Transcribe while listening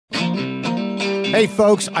Hey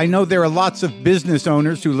folks, I know there are lots of business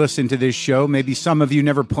owners who listen to this show. Maybe some of you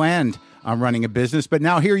never planned on running a business, but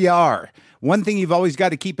now here you are. One thing you've always got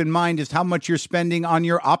to keep in mind is how much you're spending on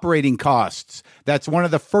your operating costs. That's one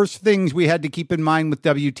of the first things we had to keep in mind with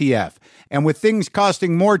WTF. And with things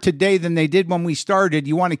costing more today than they did when we started,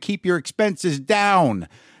 you want to keep your expenses down.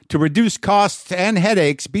 To reduce costs and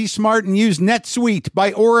headaches, be smart and use NetSuite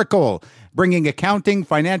by Oracle, bringing accounting,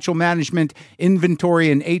 financial management,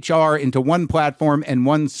 inventory, and HR into one platform and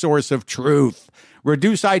one source of truth.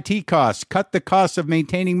 Reduce IT costs, cut the costs of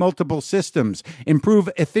maintaining multiple systems, improve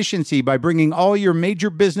efficiency by bringing all your major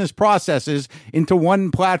business processes into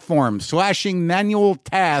one platform, slashing manual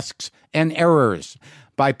tasks and errors.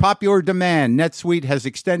 By popular demand, NetSuite has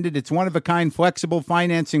extended its one-of-a-kind flexible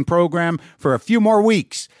financing program for a few more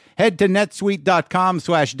weeks. Head to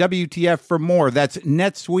netsuite.com/WTF for more. That's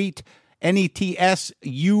NetSuite,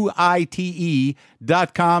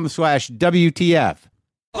 NetSuite.com/WTF.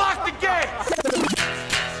 Lock the gate!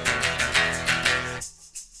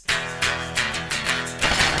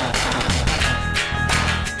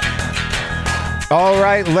 All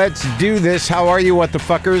right, let's do this. How are you, what the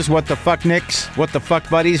fuckers, what the fuck nicks, what the fuck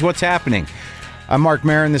buddies, what's happening? I'm Mark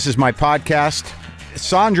Maron. This is my podcast.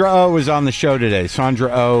 Sandra Oh is on the show today. Sandra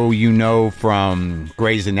Oh, you know from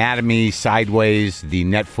Grey's Anatomy, Sideways, the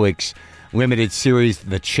Netflix limited series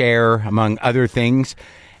The Chair, among other things.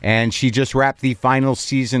 And she just wrapped the final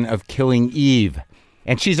season of Killing Eve.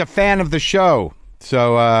 And she's a fan of the show.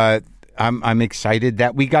 So I'm excited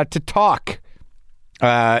that we got to talk.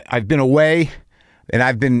 I've been away, and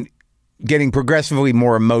I've been getting progressively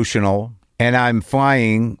more emotional. And I'm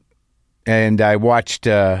flying, and I watched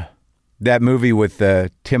that movie with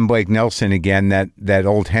Tim Blake Nelson again, that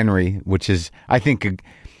Old Henry, which is, I think,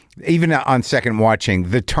 even on second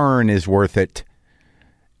watching, The Turn is worth it.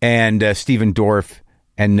 And Stephen Dorff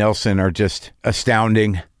and Nelson are just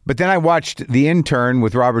astounding. But then I watched The Intern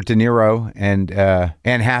with Robert De Niro and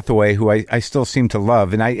Anne Hathaway, who I still seem to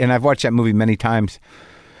love. And I've watched that movie many times.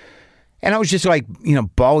 And I was just like,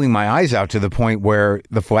 bawling my eyes out to the point where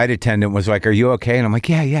the flight attendant was like, "Are you okay?" And I'm like,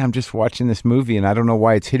 yeah, I'm just watching this movie and I don't know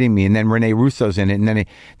why it's hitting me. And then Rene Russo's in it. And then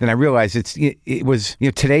I realized it was,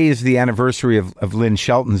 today is the anniversary of Lynn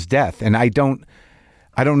Shelton's death. And I don't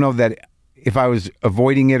know that if I was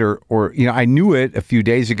avoiding it or I knew it a few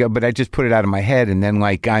days ago, but I just put it out of my head. And then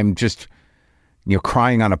like, I'm just,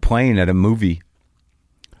 crying on a plane at a movie,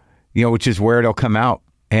 which is where it'll come out.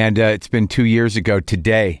 And it's been 2 years ago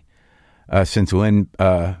today. Since Lynn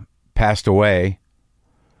passed away.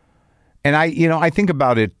 And I think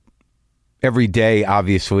about it every day,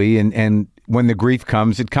 obviously, and when the grief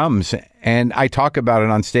comes, it comes. And I talk about it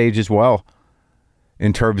on stage as well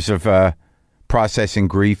in terms of processing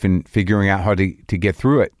grief and figuring out how to get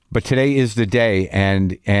through it. But today is the day,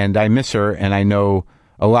 and I miss her, and I know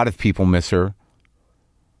a lot of people miss her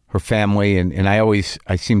family, and I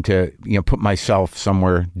seem to, put myself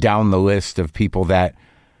somewhere down the list of people that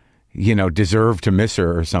deserve to miss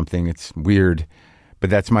her or something. It's weird, but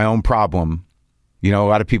that's my own problem. A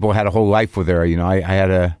lot of people had a whole life with her. I had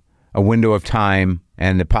a window of time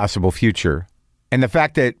and a possible future. And the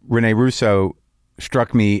fact that Rene Russo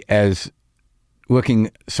struck me as looking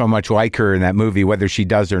so much like her in that movie, whether she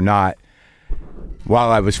does or not, while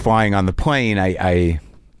I was flying on the plane, I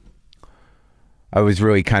was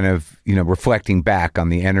really kind of, reflecting back on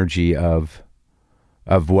the energy of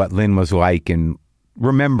what Lynn was like and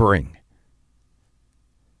remembering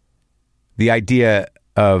the idea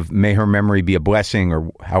of may her memory be a blessing, or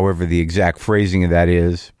however the exact phrasing of that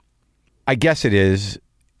is. I guess it is,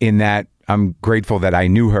 in that I'm grateful that I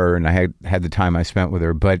knew her and I had the time I spent with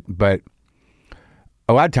her. But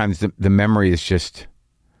a lot of times the memory is just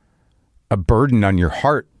a burden on your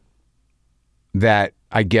heart that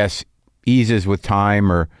I guess eases with time,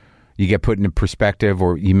 or you get put into perspective,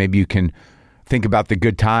 or maybe you can think about the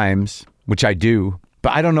good times, which I do.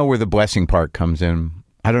 But I don't know where the blessing part comes in.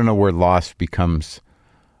 I don't know where loss becomes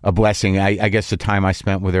a blessing. I guess the time I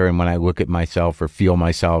spent with her, and when I look at myself or feel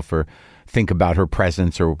myself or think about her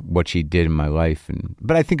presence or what she did in my life.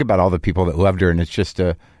 But I think about all the people that loved her, and it's just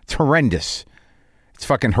it's horrendous. It's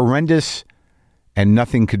fucking horrendous, and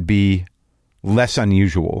nothing could be less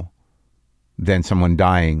unusual than someone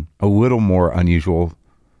dying. A little more unusual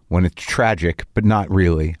when it's tragic, but not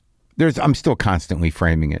really. I'm still constantly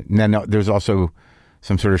framing it. And then there's also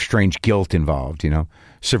some sort of strange guilt involved,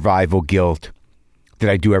 survival guilt. Did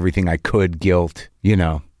I do everything I could? Guilt,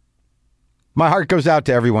 My heart goes out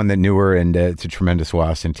to everyone that knew her, and it's a tremendous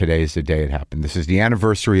loss, and today is the day it happened. This is the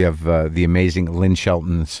anniversary of the amazing Lynn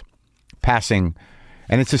Shelton's passing,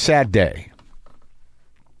 and it's a sad day.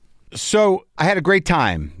 So I had a great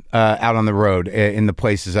time. out on the road in the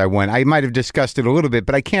places I went. I might have discussed it a little bit,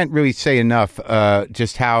 but I can't really say enough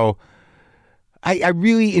just how I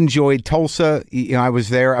really enjoyed Tulsa. I was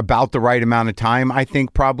there about the right amount of time, I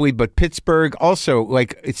think, probably. But Pittsburgh also,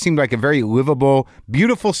 it seemed like a very livable,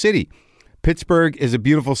 beautiful city. Pittsburgh is a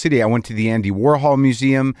beautiful city. I went to the Andy Warhol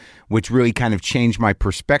Museum, which really kind of changed my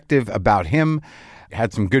perspective about him.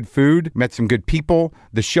 Had some good food, met some good people.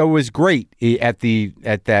 The show was great at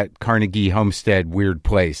that Carnegie Homestead weird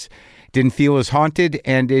place. Didn't feel as haunted,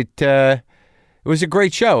 and it was a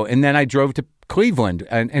great show. And then I drove to Cleveland,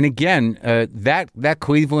 and again, that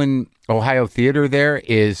Cleveland, Ohio theater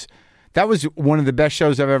that was one of the best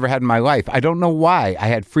shows I've ever had in my life. I don't know why. I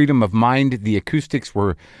had freedom of mind. The acoustics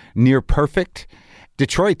were near perfect.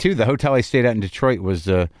 Detroit, too. The hotel I stayed at in Detroit was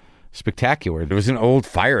spectacular. There was an old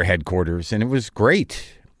fire headquarters, and it was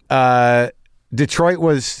great. Detroit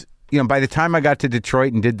was, by the time I got to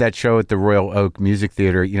Detroit and did that show at the Royal Oak Music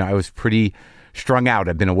Theater, I was pretty strung out.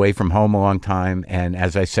 I've been away from home a long time, and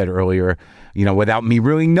as I said earlier, without me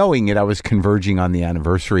really knowing it, I was converging on the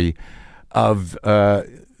anniversary of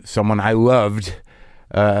someone I loved,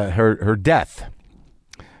 her death.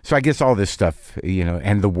 So I guess all this stuff,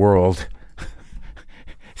 and the world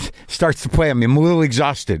starts to play. I'm a little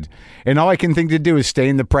exhausted, and all I can think to do is stay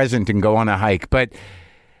in the present and go on a hike. But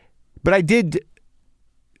I did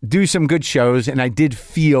do some good shows, and I did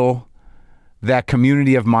feel that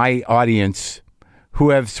community of my audience who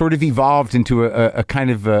have sort of evolved into a kind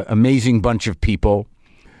of amazing bunch of people,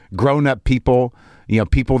 grown-up people,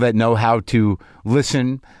 people that know how to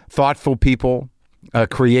listen, thoughtful people,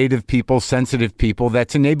 creative people, sensitive people.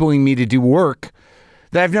 That's enabling me to do work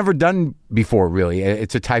that I've never done before, really.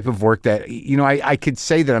 It's a type of work that, I could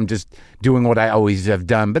say that I'm just doing what I always have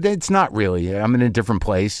done, but it's not really. I'm in a different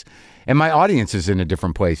place, and my audience is in a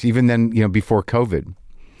different place, even than, before COVID.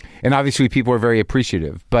 And obviously people are very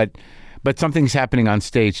appreciative, but something's happening on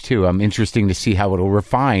stage too. I'm interesting to see how it'll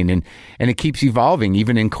refine, and it keeps evolving.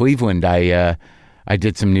 Even in Cleveland, I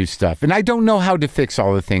did some new stuff, and I don't know how to fix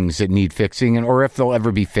all the things that need fixing, or if they'll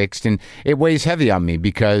ever be fixed. And it weighs heavy on me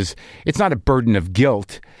because it's not a burden of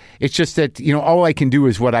guilt. It's just that, all I can do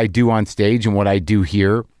is what I do on stage and what I do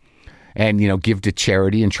here, and, give to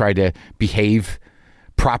charity and try to behave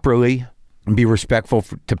properly and be respectful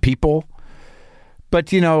to people.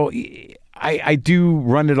 But, I do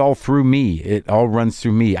run it all through me. It all runs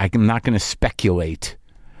through me. I'm not going to speculate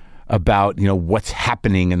about, what's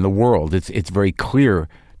happening in the world. It's very clear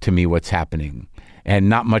to me what's happening, and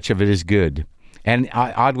not much of it is good. And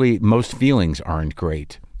oddly, most feelings aren't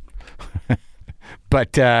great.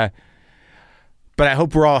 But I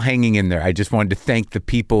hope we're all hanging in there. I just wanted to thank the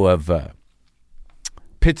people of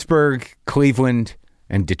Pittsburgh, Cleveland,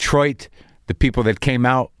 and Detroit, the people that came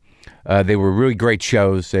out. They were really great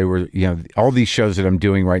shows. They were, all these shows that I'm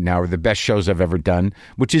doing right now are the best shows I've ever done,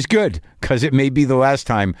 which is good because it may be the last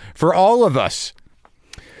time for all of us.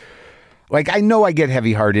 I know I get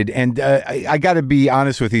heavy-hearted, and I got to be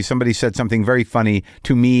honest with you. Somebody said something very funny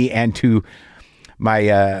to me and to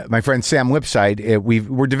my friend Sam Lipside.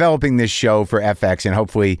 We're developing this show for FX, and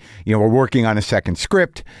hopefully, we're working on a second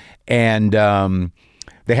script, and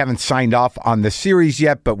they haven't signed off on the series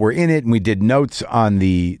yet, but we're in it, and we did notes on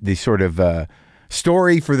the sort of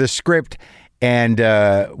story for the script. And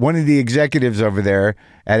one of the executives over there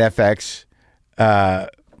at FX,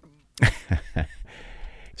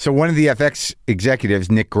 so one of the FX executives,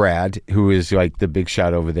 Nick Grad, who is like the big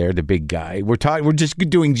shot over there, the big guy, we're just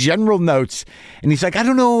doing general notes, and he's like, I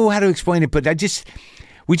don't know how to explain it, but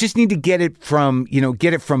we just need to get it from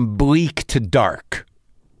bleak to dark.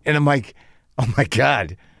 And I'm like, oh my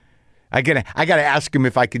God, I gotta ask him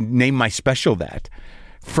if I can name my special that.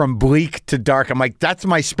 From bleak to dark. I'm like, that's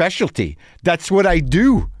my specialty. That's what I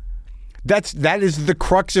do. That is the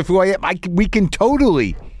crux of who I am. We can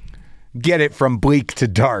totally get it from bleak to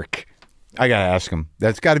dark. I gotta ask him.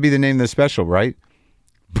 That's got to be the name of the special, right?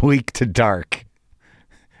 Bleak to dark.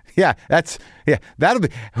 Yeah, that'll be.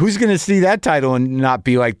 Who's gonna see that title and not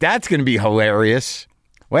be like, that's gonna be hilarious?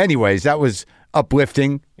 Well, anyways, that was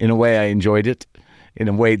uplifting in a way I enjoyed it, in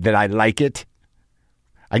a way that I like it.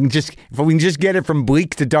 If we can just get it from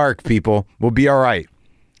bleak to dark, people, we'll be all right.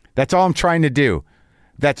 That's all I'm trying to do.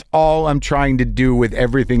 That's all I'm trying to do with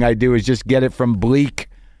everything I do, is just get it from bleak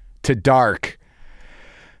to dark.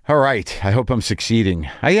 All right. I hope I'm succeeding.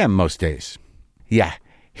 I am most days. Yeah.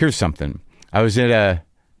 Here's something. I was at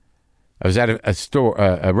a store,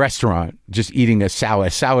 a restaurant, just eating a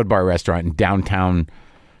salad bar restaurant in downtown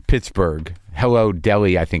Pittsburgh. Hello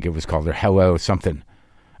Deli, I think it was called, or Hello something.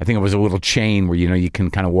 I think it was a little chain where, you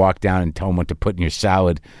can kind of walk down and tell them what to put in your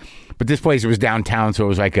salad. But this place, it was downtown, so it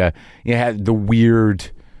was like it had the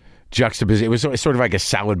weird juxtaposition. It was sort of like a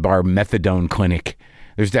salad bar methadone clinic.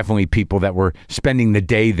 There's definitely people that were spending the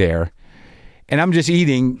day there. And I'm just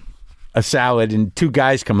eating a salad, and two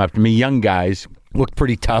guys come up to me, young guys, looked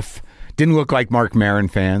pretty tough, didn't look like Marc Maron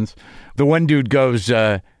fans. The one dude goes,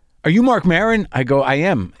 are you Marc Maron? I go, I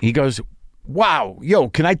am. He goes, wow, yo,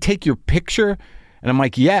 can I take your picture? And I'm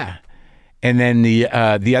like, yeah. And then the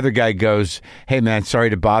other guy goes, hey, man, sorry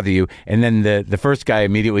to bother you. And then the first guy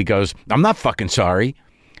immediately goes, I'm not fucking sorry.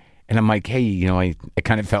 And I'm like, hey, I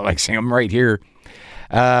kind of felt like saying I'm right here.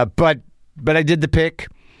 But I did the pick,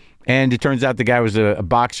 and it turns out the guy was a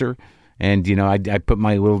boxer. And, I put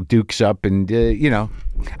my little dukes up, and, I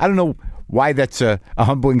don't know why that's a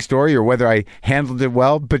humbling story or whether I handled it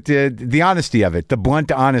well, but the honesty of it, the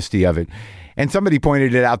blunt honesty of it. And somebody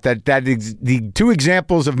pointed it out that is the two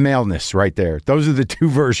examples of maleness right there. Those are the two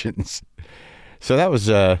versions. So that was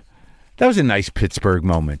a nice Pittsburgh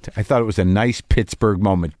moment. I thought it was a nice Pittsburgh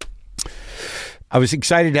moment. I was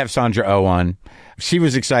excited to have Sandra Oh on. She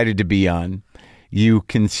was excited to be on. You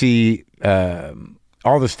can see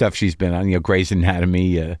all the stuff she's been on, Grey's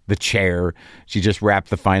Anatomy, The Chair. She just wrapped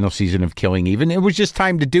the final season of Killing Eve. It was just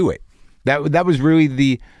time to do it. That was really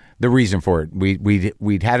the reason for it.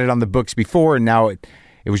 We'd had it on the books before, and now it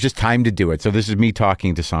was just time to do it. So this is me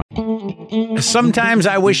talking to Sandra. Sometimes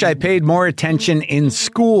I wish I paid more attention in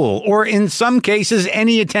school, or in some cases,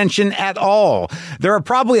 any attention at all. There are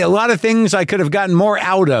probably a lot of things I could have gotten more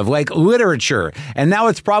out of, like literature, and now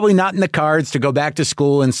it's probably not in the cards to go back to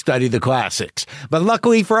school and study the classics. But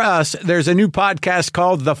luckily for us, there's a new podcast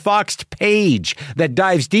called The Foxed Page that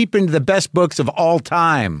dives deep into the best books of all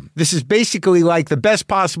time. This is basically like the best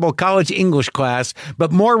possible college English class,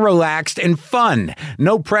 but more relaxed and fun.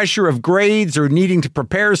 No pressure of grades or needing to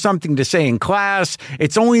prepare something to say in class.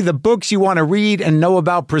 It's only the books you want to read and know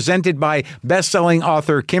about, presented by best-selling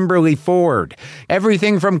author Kimberly Ford.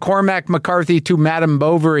 Everything from Cormac McCarthy to Madame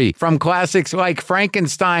Bovary, from classics like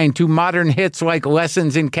Frankenstein to modern hits like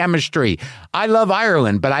Lessons in Chemistry. I love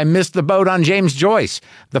Ireland, but I missed the boat on James Joyce.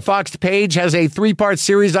 The Foxed Page has a 3-part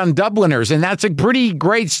series on Dubliners, and that's a pretty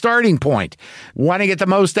great starting point. Want to get the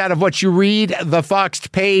most out of what you read? The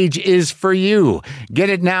Foxed Page is for you. Get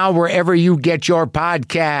it now wherever you get your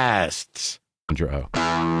podcasts. Sandra Oh.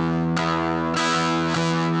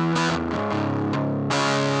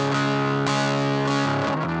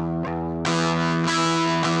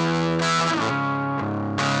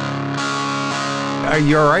 Are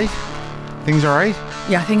you all right? Things all right?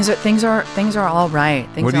 Yeah, things are all right.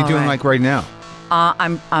 What are you doing like right now?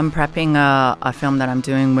 I'm prepping a film that I'm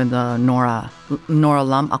doing with Nora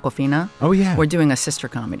Lum Aquafina. Oh yeah, we're doing a sister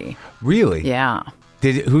comedy. Really? Yeah.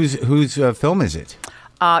 Whose film is it?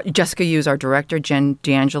 Jessica Yu is our director. Jen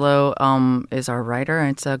D'Angelo is our writer,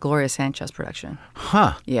 and it's a Gloria Sanchez production.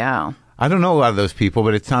 Huh. Yeah. I don't know a lot of those people,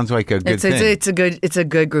 but it sounds like a good thing. It's a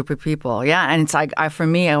good group of people. Yeah, and it's like for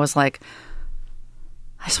me, I was like,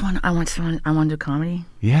 I want to do comedy.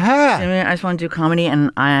 Yeah. I just want to do comedy,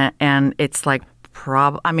 and it's like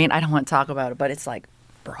I don't want to talk about it, but it's like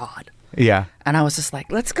broad. Yeah. And I was just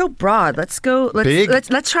like, let's go broad. Let's big?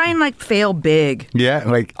 Let's try and like fail big. Yeah,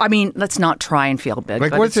 like let's not try and fail big.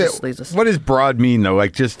 Like what does broad mean though?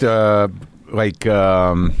 Like just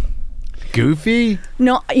goofy?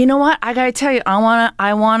 No, you know what? I gotta tell you,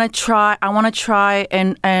 I wanna try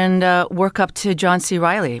and work up to John C.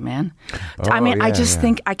 Reilly, man. I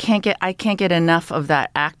think I can't get enough of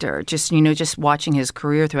that actor. Just watching his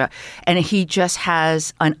career throughout, and he just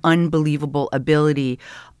has an unbelievable ability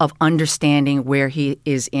of understanding where he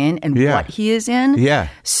is in and what he is in. Yeah.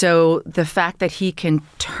 So the fact that he can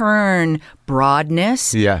turn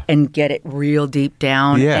broadness and get it real deep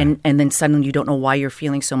down and then suddenly you don't know why you're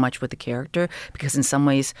feeling so much with the character, because in some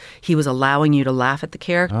ways he was allowing you to laugh at the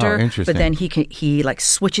character. Oh, interesting. But then he like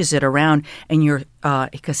switches it around and you're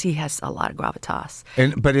because he has a lot of gravitas.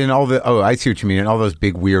 But in all I see what you mean. In all those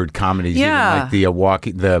big weird comedies, even like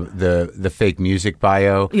the fake music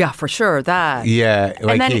bio. Yeah, for sure that. Yeah,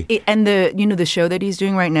 like and the show that he's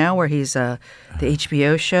doing right now, where he's the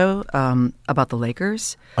HBO show about the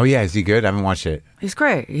Lakers. Oh yeah, is he good? I haven't watched it. He's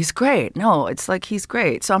great. No, it's like he's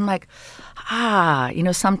great. So I'm like,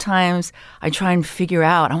 sometimes I try and figure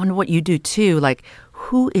out. I wonder what you do too. Like,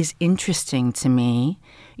 who is interesting to me?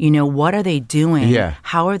 What are they doing? Yeah.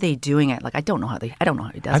 How are they doing it? Like, I don't know how he does it.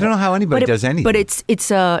 I don't know how anybody does anything. But it's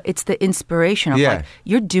the inspiration of like,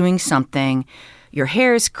 you're doing something. Your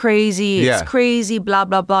hair is crazy. It's crazy, blah,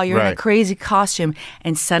 blah, blah. You're in a crazy costume.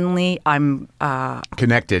 And suddenly I'm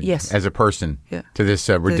connected as a person to this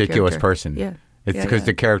ridiculous person. Yeah. It's because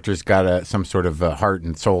the character's got some sort of heart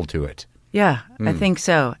and soul to it. Yeah, I think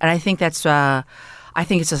so. And I think that's I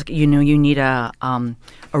think it's just you need a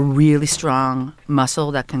really strong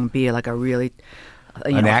muscle that can be like a really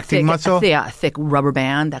an acting muscle, a thick rubber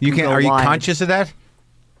band that you can go Are you wide. conscious of that?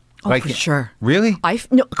 Oh, like, for sure. Really?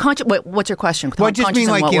 Conscious. What's your question? Well, I just mean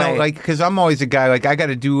like like because I'm always a guy like I got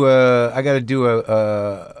to do a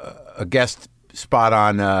guest spot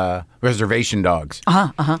on Reservation Dogs.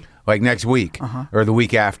 Like next week or the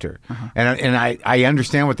week after, and I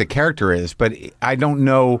understand what the character is, but I don't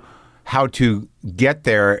know how to get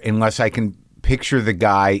there unless I can picture the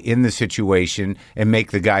guy in the situation and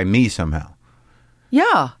make the guy me somehow.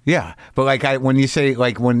 Yeah, but like when you say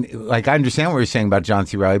I understand what you're saying about John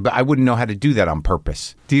C. Reilly, but I wouldn't know how to do that on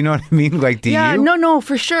purpose. Do you know what I mean? Like, do you? Yeah, no,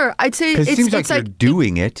 for sure. I'd say because it seems like you're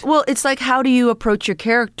doing it. Well, it's like how do you approach your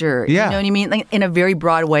character? Yeah. You know what I mean? Like in a very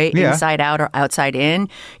broad way, inside out or outside in.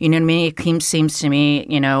 You know what I mean? It seems to me,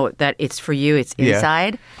 that it's for you. It's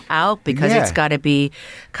inside out because it's got to be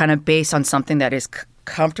kind of based on something that is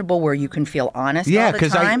comfortable where you can feel honest all the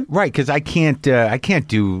time. Because I can't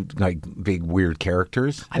do like big weird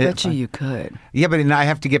characters. I bet you could. Yeah, but I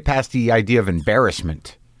have to get past the idea of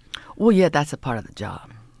embarrassment. Well, yeah, that's a part of the job.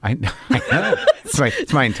 I know.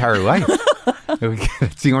 It's my entire life.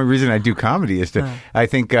 It's the only reason I do comedy is to. I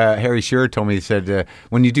think Harry Shearer told me, he said,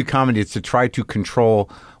 when you do comedy, it's to try to control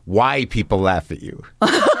why people laugh at you.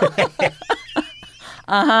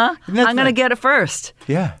 I'm gonna get it first.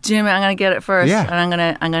 Yeah, Jimmy, I'm gonna get it first. Yeah, and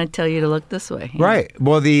I'm gonna tell you to look this way. Right.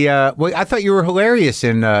 Well, I thought you were hilarious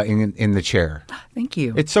in the chair. Thank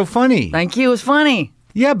you. It's so funny. Thank you. It was funny.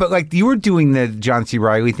 Yeah, but like you were doing the John C.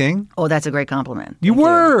 Reilly thing. Oh, that's a great compliment. You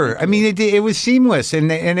were. I mean, it was seamless,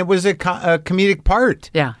 and it was a comedic part.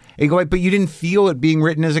 Yeah. But you didn't feel it being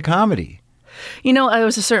written as a comedy. There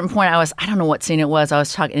was a certain point I don't know what scene it was. I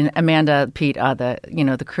was talking, Amanda Peet,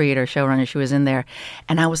 the creator, showrunner, she was in there.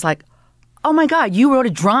 And I was like, oh my God, you wrote a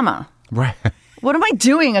drama. Right. What am I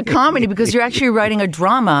doing? A comedy? Because you're actually writing a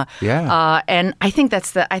drama. Yeah. And I think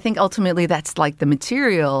ultimately that's like the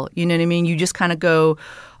material. You know what I mean? You just kind of go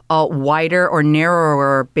wider or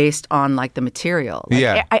narrower based on like the material.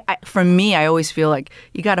 Like, for me, I always feel like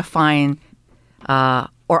you got to find,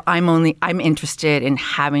 or I'm interested in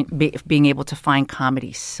being able to find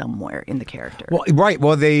comedy somewhere in the character. Well, right.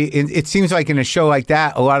 Well, it seems like in a show like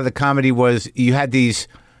that, a lot of the comedy was you had these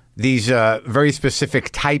very specific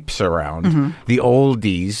types around, the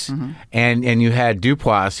oldies, and you had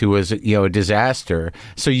Duplass, who was a disaster.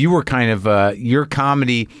 So you were kind of your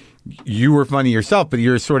comedy. You were funny yourself, but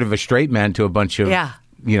you're sort of a straight man to a bunch of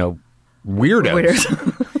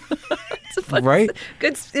weirdos. Right?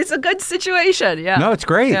 It's a good situation. Yeah. No, it's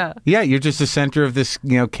great. Yeah, you're just the center of this,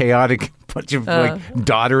 chaotic bunch of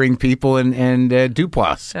doddering people and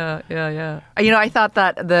Duplass. Yeah. I thought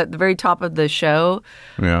that the very top of the show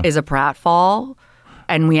is a pratfall,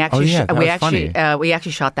 and we actually we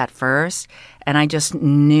actually shot that first. And I just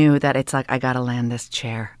knew that it's like, I got to land this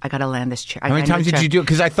chair. How many times did you do it?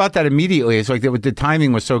 Because I thought that immediately. It's like the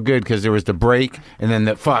timing was so good because there was the break and then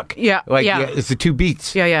the fuck. Yeah. It's the two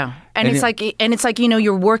beats. Yeah. And it's like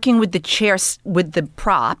you're working with the chair, with the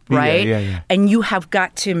prop, right? Yeah. And you have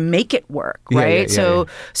got to make it work, right? So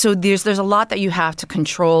there's a lot that you have to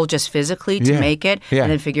control just physically to make it,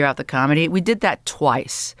 and then figure out the comedy. We did that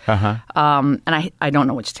twice. And I don't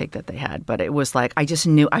know which take that they had, but it was like I just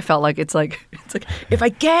knew. I felt like it's like if I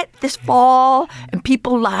get this fall and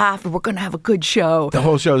people laugh, we're gonna have a good show. The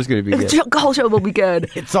whole show is gonna be good. The whole show will be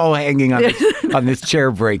good. It's all hanging on this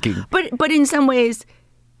chair breaking. But in some ways.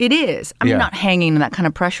 It is. I'm not hanging in that kind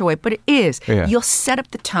of pressure way, but it is. Yeah. You'll set up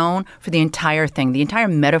the tone for the entire thing. The entire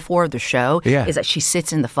metaphor of the show is that she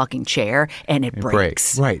sits in the fucking chair and it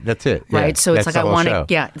breaks. Right. That's it. Right. Yeah. So it's that's like I want to.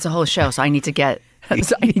 Yeah. It's a whole show. So I need to get.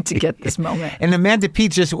 This moment. And Amanda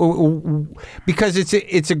Peet just because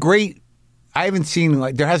it's a great. I haven't seen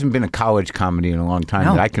there hasn't been a college comedy in a long time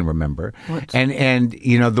that I can remember. What? And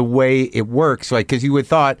the way it works, because you would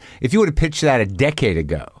thought if you would have pitched that a decade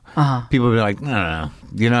ago. People would be like, no,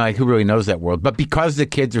 who really knows that world? But because the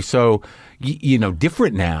kids are so,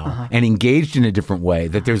 different now and engaged in a different way,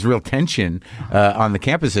 that there's real tension on the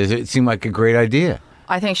campuses, it seemed like a great idea.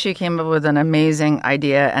 I think she came up with an amazing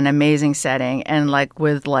idea, an amazing setting, and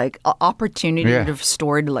with opportunity to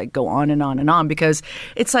story to go on and on and on, because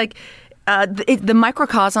it's like. The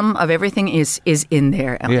microcosm of everything is in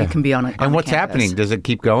there. It can be on a And what's campus. happening? Does it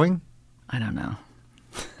keep going? I don't know.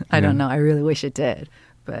 I don't know. I really wish it did.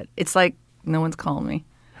 But it's like no one's calling me.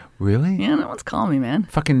 Really? Yeah, no one's calling me, man.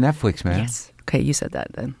 Fucking Netflix, man. Yes. Okay, you said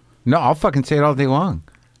that then. No, I'll fucking say it all day long.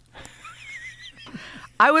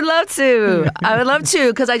 I would love to.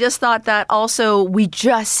 Because I just thought that also we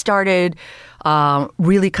just started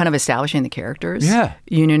really kind of establishing the characters. Yeah.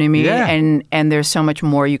 You know what I mean? Yeah. And there's so much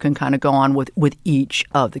more you can kind of go on with each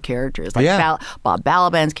of the characters. Like Bob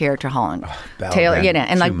Balaban's character, Holland Taylor,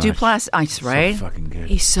 and like Duplass, right? So fucking good.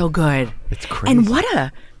 He's so good. It's crazy. And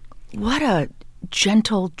what a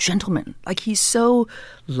gentle gentleman. Like he's so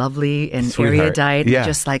lovely and erudite, and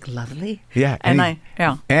just like lovely. Yeah.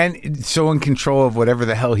 And so in control of whatever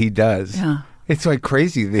the hell he does. Yeah. It's like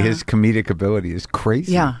crazy. His comedic ability is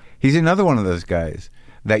crazy. Yeah. He's another one of those guys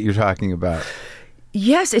that you're talking about.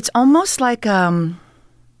 Yes, it's almost like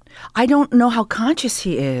I don't know how conscious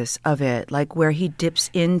he is of it, like where he dips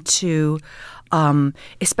into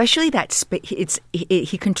especially that space.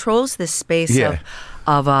 He controls this space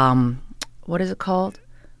of what is it called?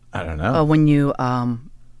 I don't know. When you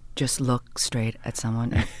just look straight at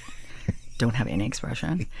someone and don't have any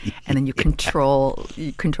expression, and then you control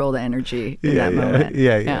the energy in that moment.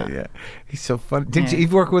 Yeah. He's so fun. Did you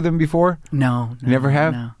work with him before? No. Never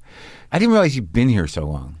have? No. I didn't realize you've been here so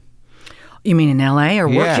long. You mean in L.A. or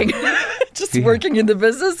working? Just working in the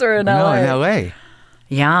business or in L.A.? No, in L.A.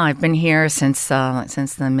 Yeah, I've been here since the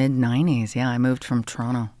mid-'90s. Yeah, I moved from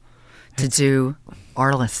Toronto to do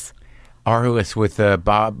Arliss. Arliss with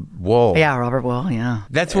Bob Wool. Yeah, Robert Wool. Yeah,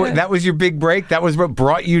 that was your big break. That was what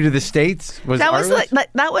brought you to the States. That was like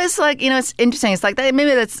it's interesting. It's like that.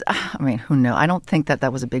 Maybe that's. I mean, who knows? I don't think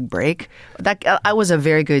that was a big break. That I was a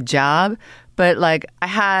very good job, but like I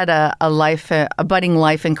had a budding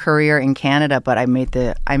life and career in Canada. But I made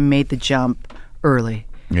the jump early.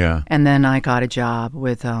 Yeah, and then I got a job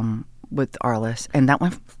with Arliss, and that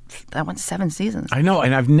went 7 seasons. I know,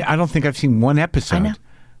 and I don't think I've seen one episode. I know.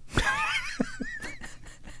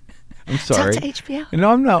 I'm sorry. Talk to HBO.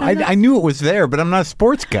 No, I'm not. I knew it was there, but I'm not a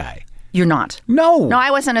sports guy. You're not? No. No,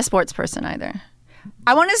 I wasn't a sports person either.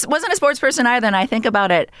 I wasn't a sports person either, and I think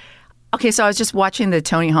about it. Okay, so I was just watching the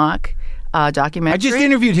Tony Hawk documentary. I just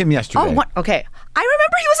interviewed him yesterday. Oh, what? Okay. I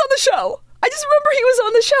remember he was on the show. I just remember he was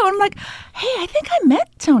on the show. And I'm like, hey, I think I met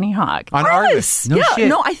Tony Hawk. On Arliss. No shit.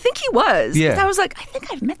 No, I think he was. Yeah. I was like, I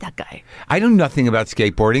think I've met that guy. I know nothing about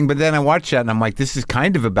skateboarding, but then I watched that and I'm like, this is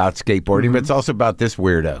kind of about skateboarding, but it's also about this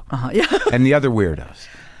weirdo. Yeah. And the other weirdos.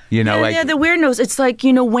 You know, the weirdos. It's like,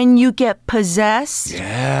 when you get possessed.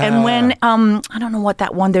 Yeah. And when, I don't know what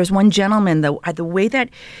that one, there's one gentleman, the way that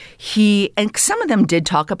and some of them did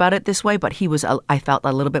talk about it this way, but he was, I felt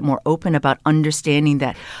a little bit more open about understanding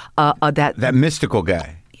that. That mystical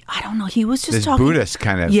guy. I don't know. He was just this talking. Buddhist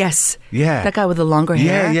kind of. Yes. Yeah. That guy with the longer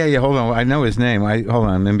hair. Yeah. Hold on. I know his name. Hold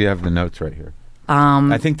on. Maybe I have the notes right here.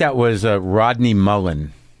 I think that was Rodney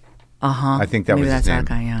Mullen. I think that was his name. Maybe that's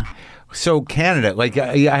that guy, yeah. So Canada, like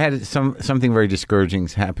I had something very discouraging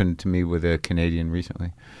happen to me with a Canadian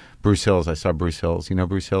recently. Bruce Hills. I saw Bruce Hills. You know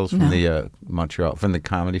Bruce Hills from the Montreal, from the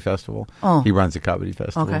comedy festival. Oh. He runs the comedy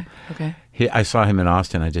festival. Okay. I saw him in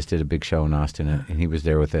Austin. I just did a big show in Austin, and he was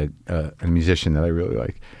there with a musician that I really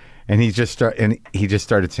like. And he just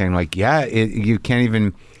started saying like, yeah, you can't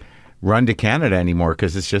even run to Canada anymore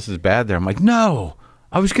because it's just as bad there. I'm like, no,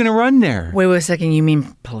 I was going to run there. Wait a second. You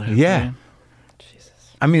mean politically? Yeah.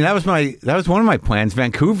 I mean, that was one of my plans.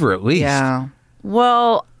 Vancouver, at least. Yeah.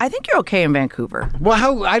 Well, I think you're okay in Vancouver.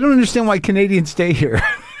 Well, I don't understand why Canadians stay here.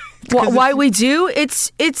 Why we do?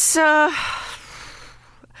 It's like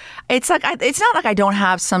it's not like I don't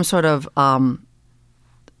have some sort of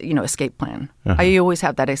escape plan. I always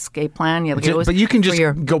have that escape plan. But you can just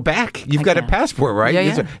go back. You've got a passport, right?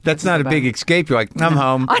 Yeah. That's not a big escape. You're like, I'm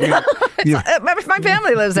home. I know. My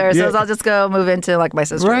family lives there, so I'll just go move into like my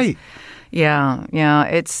sister's. Right. Yeah.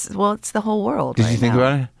 It's the whole world. Did you think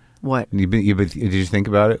about it? What? Did you think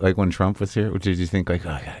about it like when Trump was here? Or did you think like,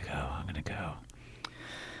 oh, I gotta go. I'm gonna go.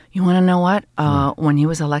 You want to know what? When he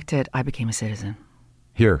was elected, I became a citizen.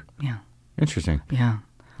 Here. Yeah. Interesting. Yeah.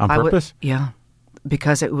 On purpose? Yeah.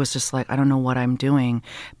 Because it was just like, I don't know what I'm doing.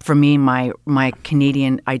 For me, my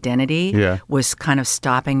Canadian identity was kind of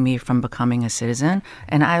stopping me from becoming a citizen.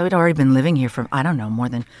 And I had already been living here for, I don't know, more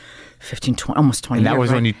than 15, 20, almost 20 years. And that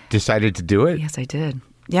was when you decided to do it? Yes, I did.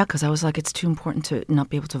 Yeah, because I was like, it's too important to not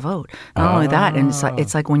be able to vote. Not only that, and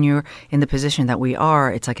it's like when you're in the position that we are,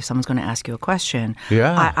 it's like if someone's going to ask you a question,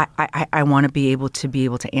 I want to be able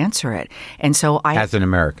to answer it. And so as an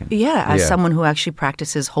American, as someone who actually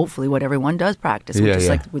practices, hopefully what everyone does practice, which is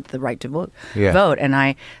like with the right to vote. And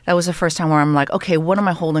that was the first time where I'm like, okay, what am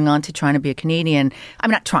I holding on to trying to be a Canadian?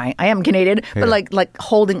 I'm not trying. I am Canadian, but like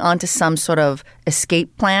holding on to some sort of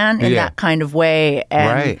escape plan in that kind of way.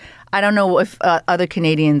 And I don't know if other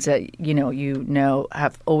Canadians that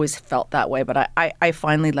have always felt that way, but I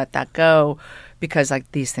finally let that go because like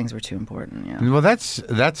these things were too important. Yeah. Well, that's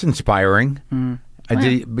inspiring.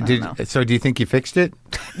 So do you think you fixed it?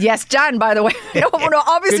 Yes, John, by the way. No,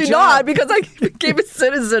 obviously not, because I became a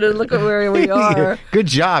citizen and look at where we are. Good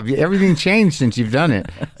job. Everything changed since you've done it.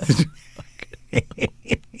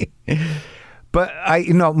 But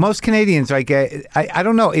most Canadians, like, I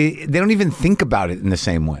don't know, they don't even think about it in the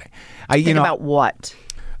same way. Think about what?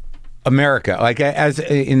 America, like, as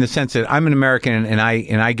in the sense that I'm an American and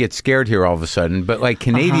I get scared here all of a sudden, but like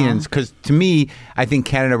Canadians, because to me, I think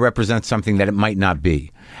Canada represents something that it might not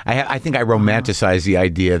be. I think I romanticize the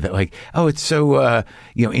idea that, like, oh, it's so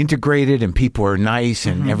integrated and people are nice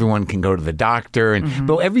and everyone can go to the doctor,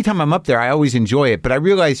 but every time I'm up there, I always enjoy it. But I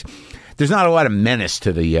realize there's not a lot of menace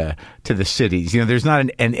to the cities. There's not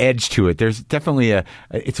an edge to it. There's definitely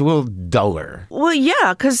it's a little duller. Well,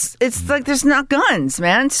 yeah, because it's like there's not guns,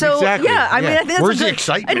 man. So exactly. Yeah, I mean, I think that's where's the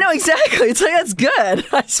excitement? I know exactly. It's like that's good.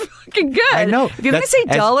 That's fucking good. I know. If you're gonna say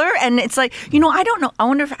duller, and it's like I don't know. I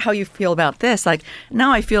wonder how you feel about this. Like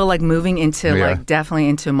now, I feel like moving into like definitely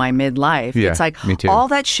into my midlife. Yeah, it's like me too. all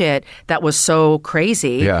that shit that was so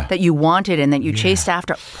crazy that you wanted and that you chased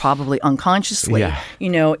after, probably unconsciously. Yeah.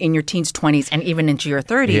 In your teens, 20s, and even into your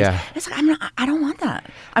 30s. Yeah. It's like I don't want that.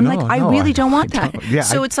 I really don't want that. Yeah,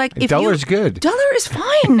 so it's like if dollar's good. Dollar is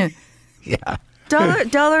fine. Yeah.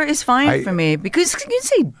 Dollar is fine for me, because you can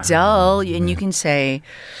say dull and you can say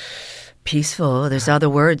peaceful. There's other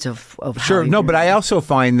words of sure. No, but I also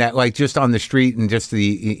find that, like, just on the street and just and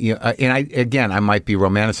I might be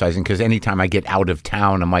romanticizing, because anytime I get out of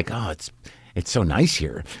town, I'm like, oh, it's so nice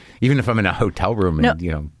here, even if I'm in a hotel room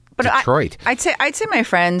in Detroit. I'd say my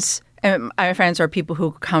friends. And my friends are people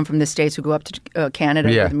who come from the States who go up to Canada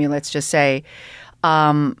with me, let's just say.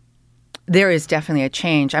 There is definitely a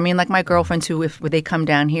change. I mean, like my girlfriends who, if they come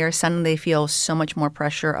down here, suddenly they feel so much more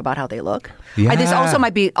pressure about how they look. Yeah. This also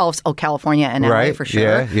might be California and LA for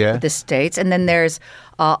sure. Yeah. The States. And then there's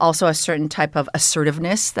also a certain type of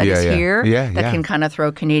assertiveness that is here that can kind of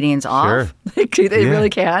throw Canadians off. Sure. They really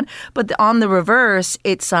can. But on the reverse,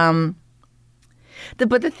 it's...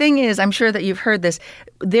 But the thing is, I'm sure that you've heard this,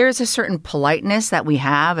 there's a certain politeness that we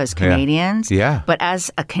have as Canadians. Yeah. But as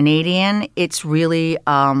a Canadian, it's really,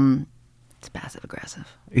 it's passive-aggressive.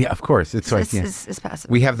 Yeah, of course. It's passive.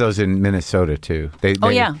 We have those in Minnesota, too.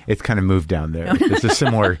 It's kind of moved down there. It's a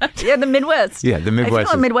similar... Yeah, the Midwest. Yeah, the Midwest.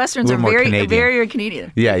 I feel Midwesterns are very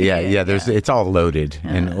Canadian. Yeah. It's all loaded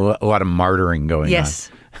and a lot of martyring going on. Yes.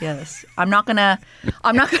 I'm not gonna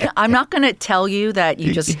tell you that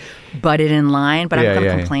you just butted in line, but I'm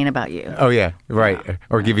gonna complain about you. Oh yeah, right.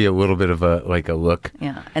 Or give you a little bit of a look.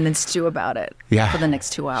 Yeah, and then stew about it. For the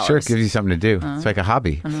next 2 hours. Sure, it gives you something to do. It's like a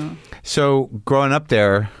hobby. So growing up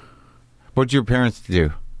there, what did your parents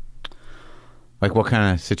do? Like what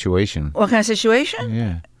kind of situation? What kind of situation?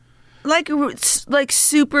 Yeah. Like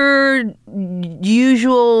super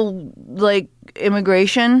usual, like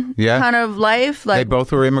immigration kind of life. Like, they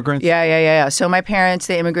both were immigrants? Yeah. So my parents,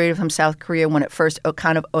 they immigrated from South Korea when it first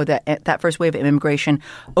that first wave of immigration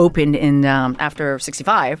opened in after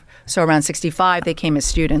 65. So around 65, they came as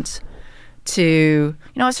students to,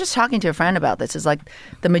 I was just talking to a friend about this. It's like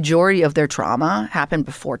the majority of their trauma happened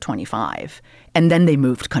before 25, and then they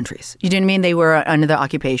moved countries. You know what I mean? They were under the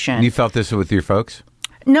occupation. And you felt this with your folks?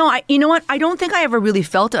 No, you know what? I don't think I ever really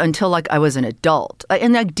felt it until like I was an adult,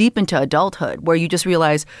 and like deep into adulthood, where you just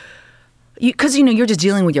realize, because you're just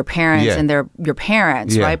dealing with your parents and they're your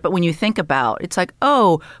parents, right? But when you think about, it's like,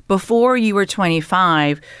 oh, before you were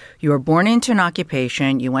 25, you were born into an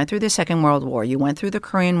occupation, you went through the Second World War, you went through the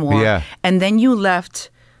Korean War, and then you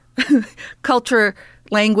left culture,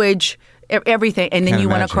 language, everything, and then you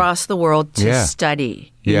went across the world to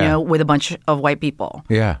study, with a bunch of white people.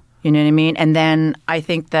 Yeah. You know what I mean? And then I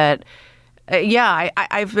think that,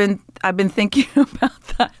 I've been thinking about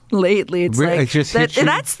that lately. It's really? Like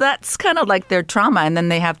that's kind of like their trauma, and then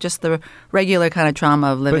they have just the regular kind of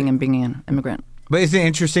trauma of living and being an immigrant. But isn't it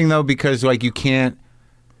interesting though, because like you can't?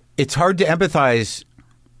 It's hard to empathize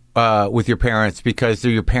with your parents because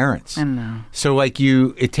they're your parents. I know. So like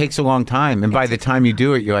it takes a long time, and by the time you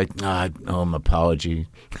do it, you're like, an apology.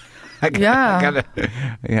 I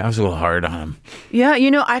was a little hard on him. Yeah,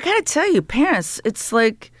 I gotta tell you, parents, it's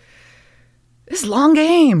like this long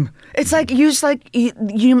game. It's like you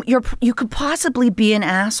could possibly be an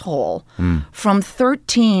asshole from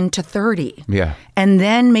 13 to 30. Yeah, and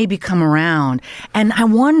then maybe come around. And I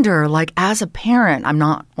wonder, like, as a parent, I'm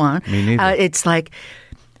not one. Me neither. It's like,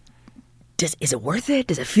 is it worth it?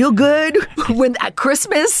 Does it feel good when at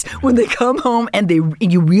Christmas when they come home and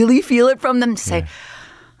you really feel it from them to say,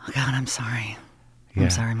 "Oh God, I'm sorry. I'm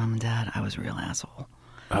sorry, Mom and Dad. I was a real asshole."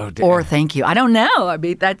 Oh, damn. Or thank you. I don't know. I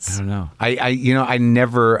mean, I don't know. I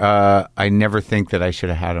never think that I should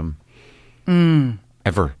have had them.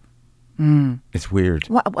 Ever. It's weird.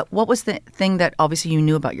 What was the thing that obviously you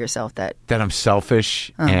knew about yourself that I'm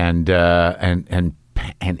selfish and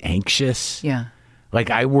anxious. Yeah. Like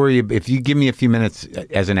I worry, if you give me a few minutes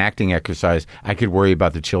as an acting exercise, I could worry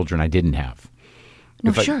about the children I didn't have.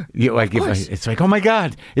 No, sure. It's like, oh my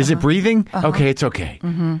God, is it breathing? Okay, it's okay.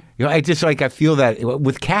 I just I feel that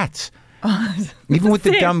with cats. Even with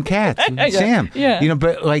the dumb cats, Sam. Yeah.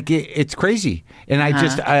 But it's crazy, and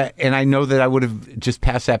I know that I would have just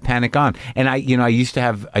passed that panic on. And I used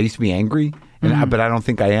to be angry, but I don't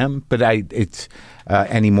think I am. But it's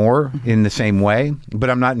anymore in the same way. But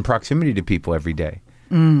I'm not in proximity to people every day.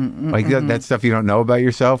 That stuff you don't know about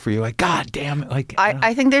yourself, where you're like, God damn it!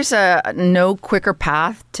 I think there's no quicker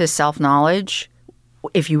path to self-knowledge,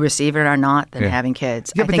 if you receive it or not, than having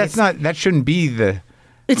kids. Yeah, but that shouldn't be the.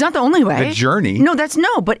 It's not the only way. The journey. No,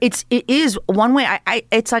 but it is one way.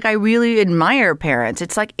 It's like I really admire parents.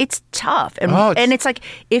 It's like it's tough, and it's like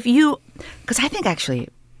because I think actually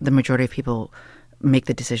the majority of people make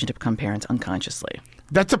the decision to become parents unconsciously.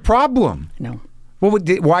 That's a problem. No.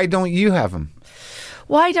 Why don't you have them?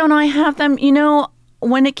 Why don't I have them?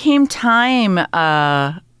 When it came time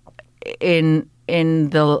in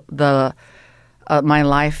the my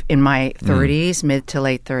life in my 30s, mid to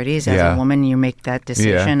late 30s, as a woman, you make that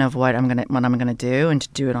decision of what I'm gonna do, and to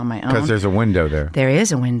do it on my own. Because there's a window there. There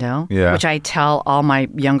is a window, which I tell all my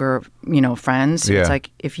younger, friends. It's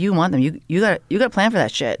like, if you want them, you got to plan for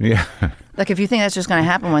that shit. Yeah. Like, if you think that's just going to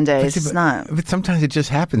happen one day, it's not. But sometimes it just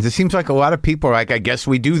happens. It seems like a lot of people are like, I guess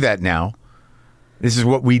we do that now. This is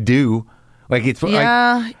what we do. Like it's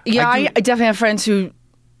I definitely have friends who've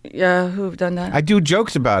done that. I do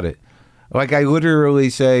jokes about it. Like I literally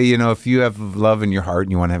say, if you have love in your heart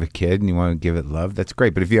and you want to have a kid and you want to give it love, that's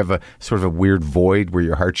great. But if you have a sort of a weird void where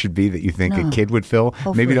your heart should be that you think a kid would fill,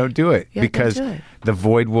 maybe don't do it, because the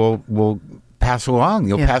void will pass along.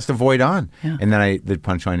 You'll pass the void on. Yeah. And then the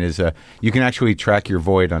punchline is you can actually track your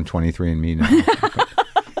void on 23andMe now.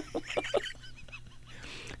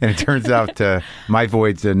 And it turns out my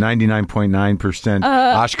void's a 99.9%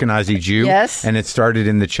 Ashkenazi Jew. Yes. And it started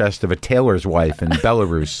in the chest of a tailor's wife in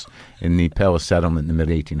Belarus in the Pale settlement in the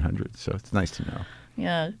mid-1800s. So it's nice to know.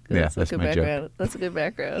 Yeah. That's a good my background. joke. That's a good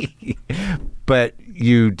background. But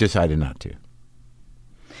you decided not to.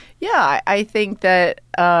 Yeah, I think that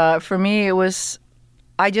for me it was,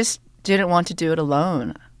 I just didn't want to do it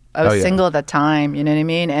alone. I was single at that time, you know what I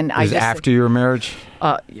mean? And was it after your marriage?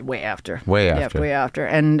 Way after. Way after. Yeah, way after.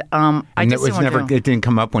 And I just it didn't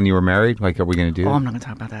come up when you were married? Like, are we going to do that? I'm not going to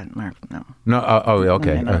talk about that, Mark. No. No,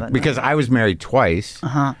 okay. Because I was married twice.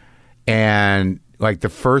 And like the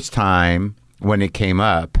first time when it came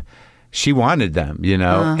up, she wanted them,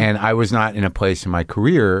 and I was not in a place in my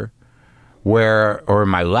career or in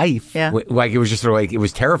my life, like it was just sort of like, it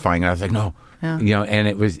was terrifying. And I was like, no. Yeah. And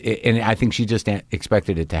and I think she just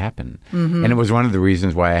expected it to happen. And it was one of the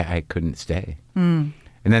reasons why I couldn't stay. And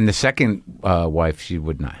then the second wife, she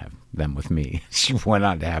would not have them with me. She went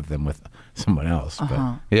on to have them with someone else.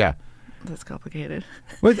 But, yeah. That's complicated.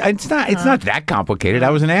 Well, it's not that complicated.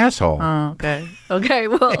 I was an asshole. Oh, okay. Okay.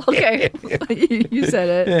 Well, okay. You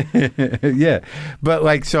said it. Yeah.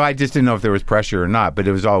 But so I just didn't know if there was pressure or not, but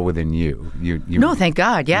it was all within you. No, thank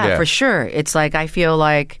God. Yeah, for sure. It's like, I feel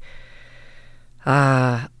like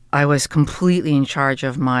I was completely in charge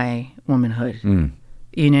of my womanhood.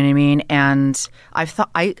 You know what I mean? And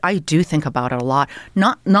I do think about it a lot.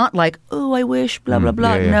 Not like, oh, I wish, blah, blah,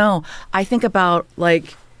 blah. Yeah. No. I think about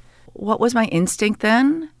what was my instinct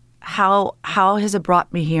then? How has it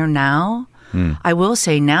brought me here now? I will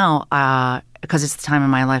say now, because it's the time in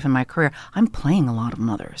my life and my career, I'm playing a lot of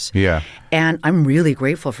mothers. Yeah. And I'm really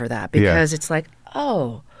grateful for that, because it's like,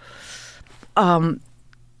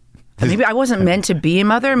 maybe I wasn't meant to be a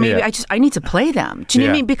mother. Maybe I need to play them. Do you know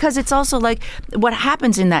what I mean? Because it's also like what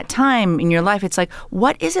happens in that time in your life. It's like,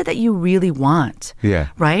 what is it that you really want? Yeah.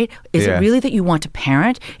 Right? Is it really that you want to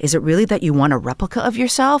parent? Is it really that you want a replica of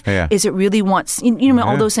yourself? Yeah. Is it really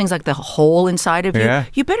all those things, like the hole inside of you? Yeah.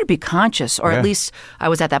 You better be conscious, or at least I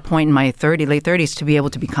was at that point in my late 30s to be able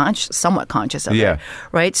to be somewhat conscious of it.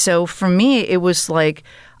 Right? So for me, it was like,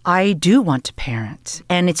 I do want to parent.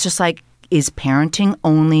 And it's just like, is parenting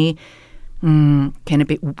only can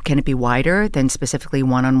it be wider than specifically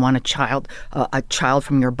one-on-one a child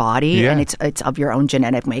from your body, and it's of your own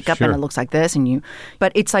genetic makeup, and it looks like this,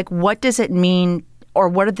 but it's like, what does it mean, or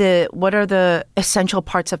what are the essential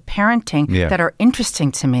parts of parenting that are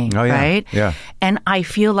interesting to me, right? Yeah. And I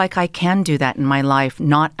feel like I can do that in my life,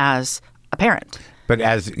 not as a parent. But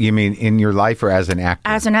as you mean in your life or as an actor?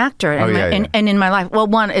 As an actor, and in my life. Well,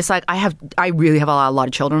 one, it's like I really have a lot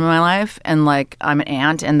of children in my life, and like I'm an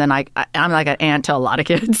aunt, and then I'm like an aunt to a lot of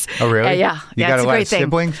kids. Oh, really? Yeah. You got it's a lot of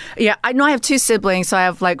siblings? Yeah, I know I have 2 siblings, so I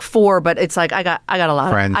have like 4, but it's like I got a lot.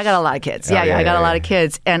 Friends. I got a lot of kids. Yeah, yeah, I got a lot of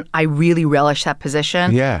kids, and I really relish that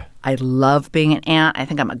position. Yeah. I love being an aunt. I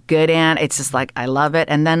think I'm a good aunt. It's just like I love it,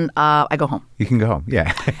 and then I go home. You can go home,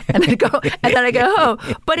 yeah. and then I go home.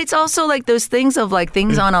 But it's also like those things of like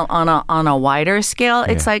things on a wider scale.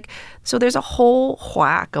 It's like so there's a whole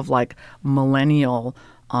whack of like millennial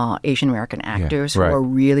Asian American actors who are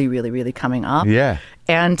really, really, really coming up. Yeah,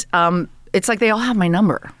 and it's like they all have my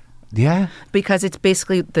number. Yeah, because it's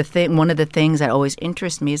basically the thing. One of the things that always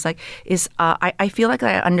interests me is I feel like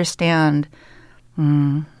I understand.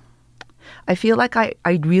 I feel like I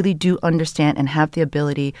really do understand and have the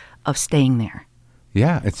ability of staying there.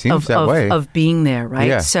 Yeah, it seems that way. Of being there, right?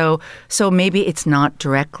 Yeah. So maybe it's not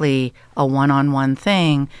directly a one-on-one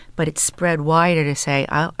thing, but it's spread wider to say,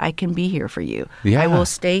 I can be here for you. Yeah. I will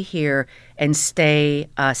stay here and stay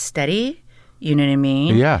steady, you know what I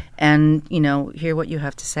mean? Yeah. And, hear what you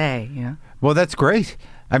have to say, Well, that's great.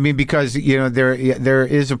 I mean, because there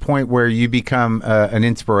is a point where you become an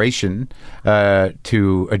inspiration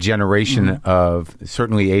to a generation of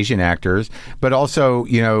certainly Asian actors, but also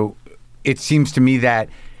it seems to me that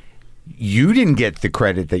you didn't get the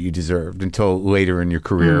credit that you deserved until later in your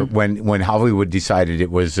career when Hollywood decided it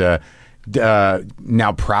was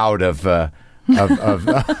now proud of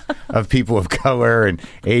people of color and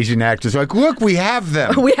Asian actors. Like, look, we have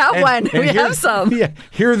them. We have one. We have some. Yeah,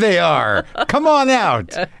 here they are. Come on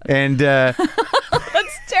out. And that's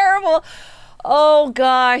terrible. Oh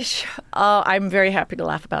gosh. I'm very happy to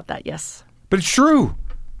laugh about that. Yes, but it's true.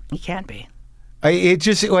 It can be. It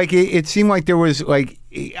just like it seemed like there was like,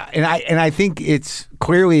 and I think it's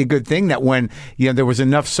clearly a good thing that when there was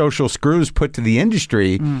enough social screws put to the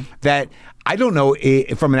industry that I don't know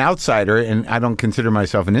from an outsider, and I don't consider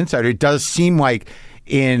myself an insider. It does seem like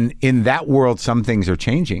in that world some things are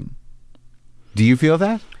changing. Do you feel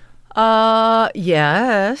that?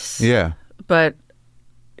 Yes. Yeah. But.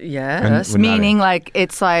 Yes, meaning like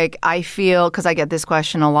it's like I feel because I get this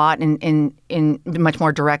question a lot in much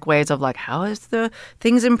more direct ways of like how has the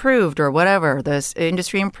things improved or whatever this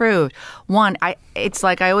industry improved. One, it's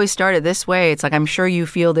like I always started this way. It's like I'm sure you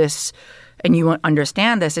feel this and you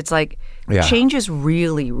understand this. It's like change is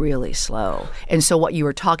really, really slow. And so what you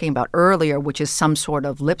were talking about earlier, which is some sort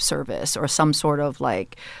of lip service or some sort of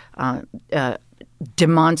like.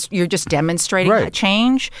 You're just demonstrating that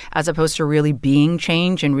change as opposed to really being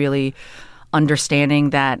change and really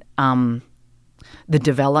understanding that the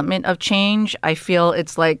development of change. I feel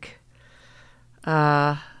it's like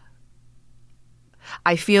I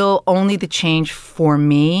feel only the change for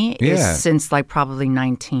me is since like probably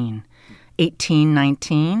 18,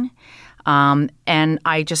 19. And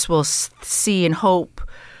I just will see and hope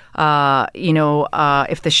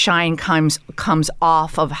if the shine comes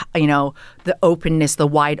off of, the openness, the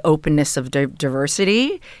wide openness of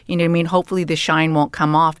diversity, you know what I mean? Hopefully the shine won't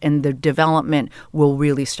come off and the development will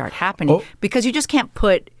really start happening because you just can't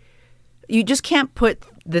put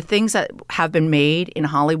the things that have been made in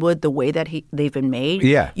Hollywood the way that they've been made.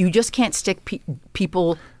 Yeah. You just can't stick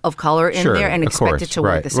people of color in there and expect it to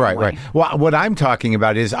work the same way. Right. Well, what I'm talking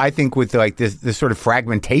about is I think with like this sort of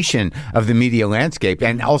fragmentation of the media landscape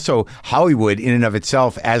and also Hollywood in and of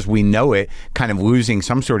itself as we know it kind of losing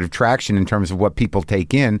some sort of traction in terms of what people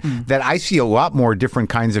take in, that I see a lot more different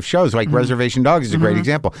kinds of shows like Reservation Dogs is a great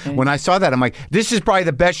example. When I saw that, I'm like, this is probably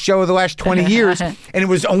the best show of the last 20 years. And it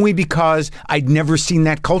was only because I'd never seen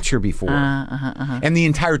that culture before. And the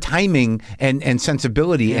entire timing and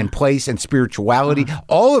sensibility and place and spirituality,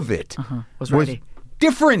 all of it was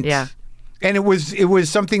different. Yeah. And it was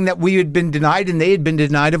something that we had been denied and they had been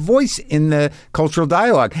denied a voice in the cultural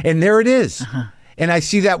dialogue. And there it is. And I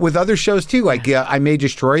see that with other shows too, like I May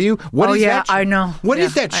Destroy You. What is that show? I know. What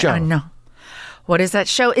is that show? I know. What is that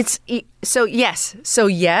show? So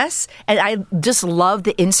yes. And I just love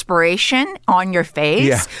the inspiration on your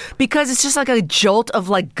face because it's just like a jolt of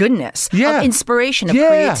like goodness, of inspiration, of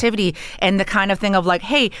creativity, and the kind of thing of like,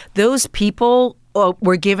 hey, those people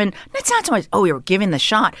were given, it's not so much, we were given the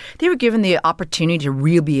shot. They were given the opportunity to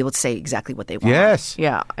really be able to say exactly what they want. Yes.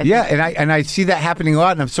 Yeah. And I see that happening a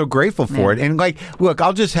lot, and I'm so grateful for it. And like, look,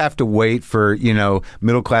 I'll just have to wait for,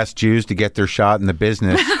 middle-class Jews to get their shot in the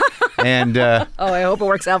business. And I hope it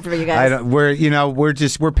works out for you guys.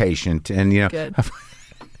 We're patient, and Good.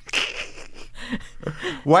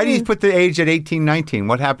 Why do you put the age at 18, 19?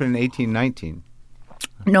 What happened in 18, 19?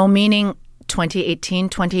 No, meaning 2018,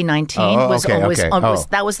 2019 that was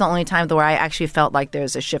the only time where I actually felt like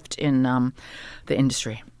there's a shift in the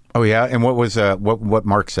industry. Oh yeah, and what was what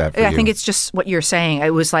marks that for you? I think it's just what you're saying.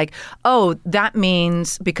 It was like, oh, that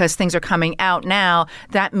means because things are coming out now,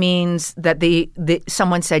 that means that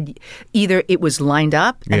someone said either it was lined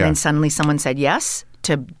up and then suddenly someone said yes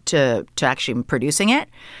to actually producing it.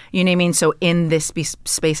 You know what I mean? So in this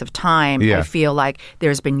space of time, I feel like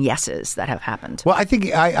there's been yeses that have happened. Well, I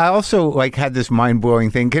think I also like had this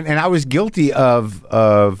mind-blowing thing, and I was guilty of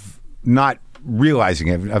not realizing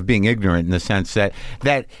it, of being ignorant in the sense that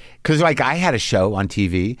because like I had a show on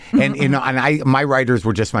TV and and my writers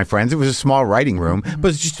were just my friends. It was a small writing room, but it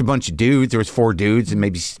was just a bunch of dudes. There was 4 dudes and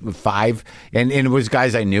maybe 5, and it was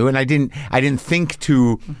guys I knew, and I didn't think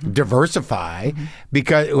to diversify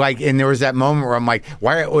because like, and there was that moment where I'm like,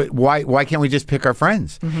 why can't we just pick our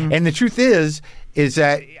friends? And the truth is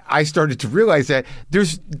that I started to realize that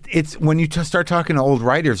it's when you start talking to old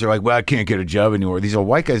writers, they're like, well, I can't get a job anymore. These old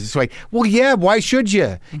white guys. It's like, well, yeah, why should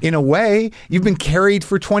you? In a way, you've been carried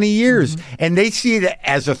for 20 years. And they see it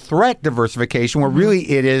as a threat, diversification, where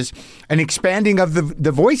really it is an expanding of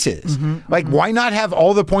the voices. Like, why not have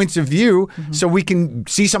all the points of view so we can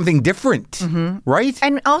see something different, right?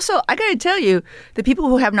 And also, I got to tell you, the people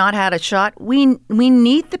who have not had a shot, we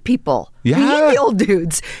need the people. Yeah. We need the old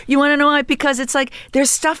dudes. You want to know why? Because it's like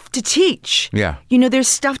there's stuff to teach. Yeah. You know, there's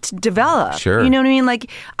stuff to develop. Sure. You know what I mean?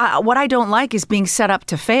 Like, what I don't like is being set up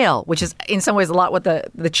to fail, which is in some ways a lot what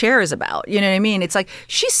the chair is about. You know what I mean? It's like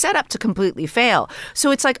she's set up to completely fail.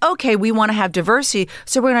 So it's like, okay, we want to have diversity,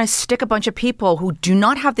 so we're going to stick a bunch of people who do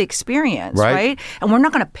not have the experience, right? And we're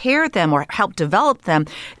not going to pair them or help develop them.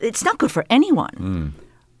 It's not good for anyone.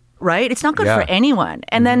 Right? It's not good for anyone.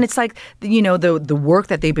 And then it's like, you know, the work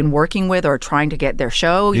that they've been working with or trying to get their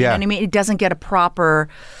show, you know what I mean? It doesn't really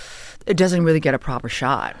get a proper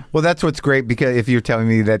shot. Well, that's what's great, because if you're telling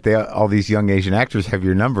me that all these young Asian actors have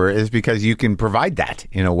your number, is because you can provide that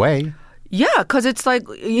in a way. Yeah, because it's like,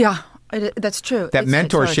 that's true. That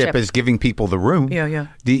mentorship is giving people the room. Yeah.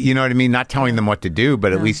 You know what I mean? Not telling them what to do,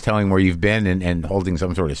 but at least telling where you've been and holding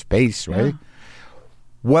some sort of space, right? Yeah.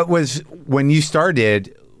 What was, when you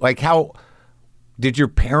started, like, how did your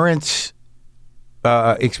parents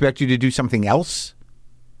expect you to do something else?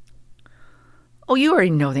 Oh, you already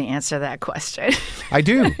know the answer to that question. I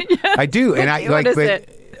do. I do. And I like, but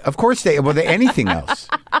of course anything else.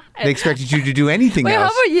 They expected you to do anything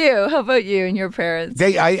else. How about you and your parents?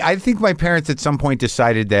 I think my parents at some point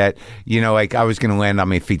decided that, you know, like I was going to land on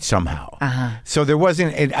my feet somehow. So there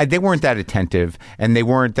wasn't, they weren't that attentive, and they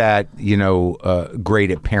weren't that, you know,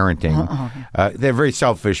 great at parenting. They're very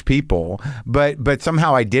selfish people, but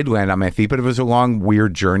somehow I did land on my feet. But it was a long,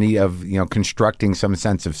 weird journey of, you know, constructing some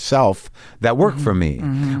sense of self that worked for me.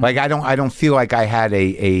 Like I don't feel like I had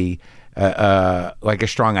like a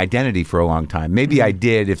strong identity for a long time. Maybe I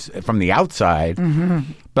did from the outside,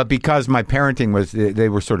 but because my parenting they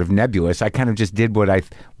were sort of nebulous, I kind of just did what I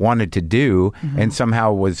wanted to do, and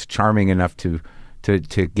somehow was charming enough to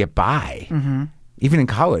get by. Even in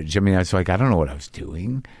college, I mean, I was like, I don't know what I was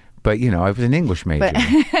doing, but you know, I was an English major.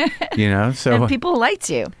 You know, so and people liked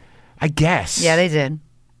you. I guess. Yeah, they did.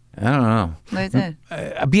 I don't know. They did.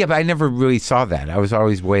 Yeah, but I never really saw that. I was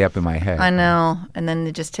always way up in my head. I know. And then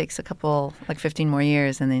it just takes a couple, like 15 more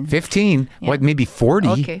years. And then 15? Yeah. What, maybe 40?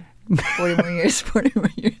 Okay. 40 more years, 40 more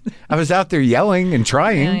years. I was out there yelling and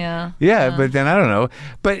trying. Yeah, but then I don't know.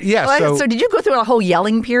 But yeah, well, so did you go through a whole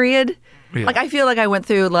yelling period? Yeah. Like, I feel like I went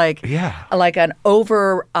through like an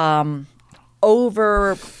over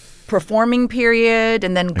performing period,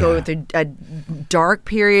 and then go through a dark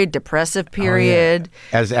period, depressive period.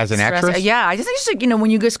 As an actress? Yeah, I just think it's like, you know, when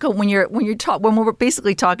we're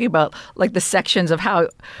basically talking about like the sections of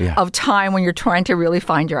of time when you're trying to really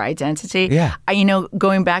find your identity. Yeah. You know,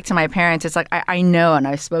 going back to my parents, it's like I know, and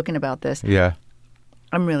I've spoken about this. Yeah.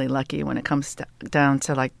 I'm really lucky when it comes down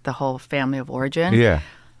to like the whole family of origin. Yeah.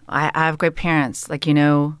 I have great parents. Like, you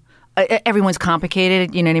know, everyone's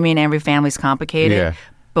complicated. You know what I mean? Every family's complicated. Yeah.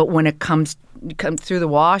 But when it comes through the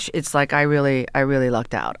wash, it's like I really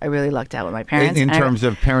lucked out. I really lucked out with my parents. In terms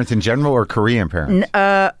of parents in general, or Korean parents?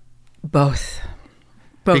 Both.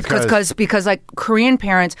 Because like Korean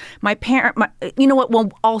parents, you know what? Well,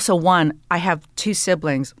 also I have 2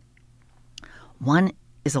 siblings. One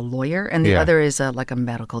is a lawyer, and the other is like a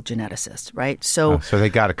medical geneticist, right? So they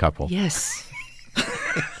got a couple. Yes.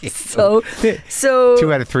 So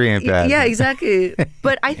 2 out of 3 ain't bad. Yeah, exactly.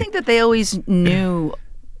 But I think that they always knew.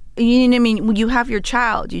 You know what I mean? When you have your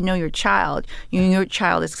child, you know your child. Your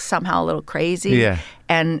child is somehow a little crazy,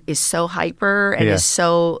 and is so hyper, and is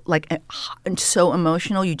so like so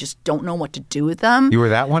emotional. You just don't know what to do with them. You were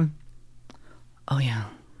that one? Oh yeah.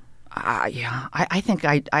 Yeah, I think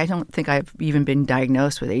I don't think I've even been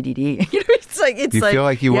diagnosed with ADD. It's You feel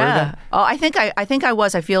like you were that? Oh, I think I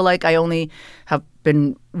was. I feel like I only have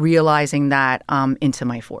been realizing that into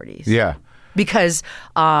my 40s. Yeah, because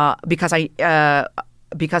I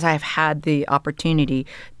have had the opportunity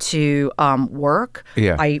to work.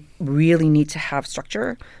 Yeah. I really need to have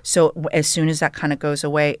structure. So as soon as that kind of goes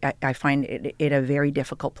away, I find it a very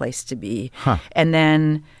difficult place to be. And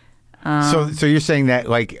then. So you're saying that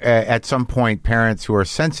like at some point parents who are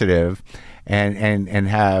sensitive and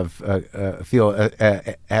have have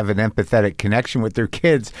an empathetic connection with their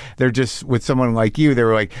kids, they're just with someone like you. They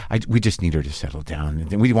were like, we just need her to settle down,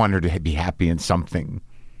 and we want her to be happy in something.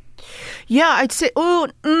 Yeah, I'd say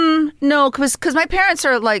no, because my parents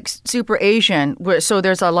are like super Asian, so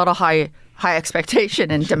there's a lot of high expectation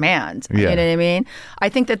and demand. Yeah. You know what I mean? I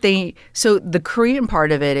think that so the Korean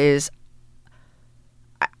part of it is.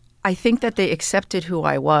 I think that they accepted who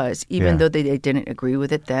I was, even though they didn't agree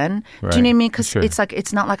with it then. Right. Do you know what I mean? Because Sure.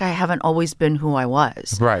 it's not like I haven't always been who I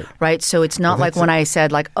was. Right. Right? So it's not like when I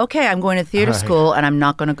said, like, okay, I'm going to theater school and I'm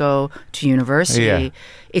not going to go to university. Yeah.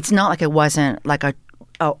 It's not like it wasn't like a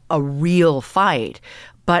real fight.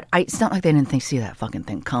 But it's not like they didn't see that fucking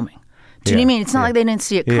thing coming. Do you know what I mean? It's not like they didn't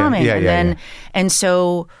see it coming. And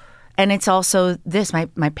so, and it's also this,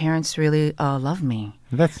 my parents really love me.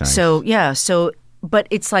 That's nice. So, but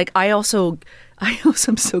it's like I also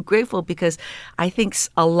am so grateful because I think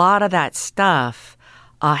a lot of that stuff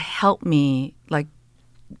helped me like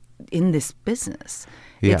in this business.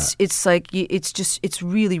 Yeah. It's like it's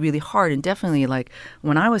really, really hard, and definitely like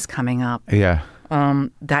when I was coming up,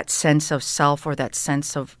 that sense of self or that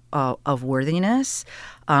sense of worthiness.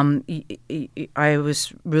 I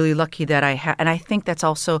was really lucky that I had, and I think that's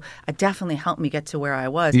also definitely helped me get to where I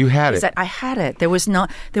was. You had it. That I had it. There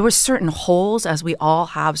were certain holes, as we all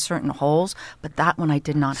have certain holes, but that one I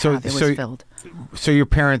did not have. It was filled. So your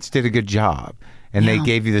parents did a good job, and they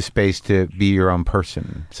gave you the space to be your own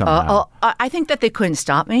person somehow. I think that they couldn't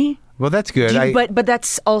stop me. Well, that's good. But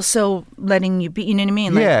that's also letting you be. You know what I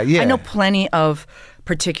mean? Like, Yeah. I know plenty of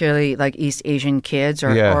particularly like East Asian kids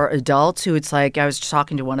or adults who it's like I was just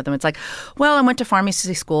talking to one of them. It's like, well, I went to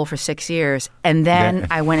pharmacy school for 6 years and then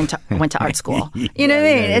I went to art school. You know what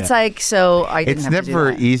I mean? It's like so I didn't It's have to do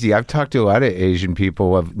never that. easy. I've talked to a lot of Asian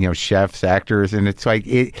people, of chefs, actors, and it's like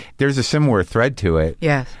there's a similar thread to it.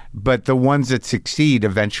 Yes. But the ones that succeed,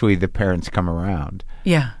 eventually the parents come around.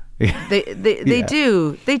 Yeah. They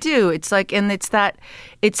do. They do. It's like, and it's that,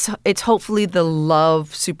 it's hopefully the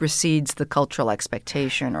love supersedes the cultural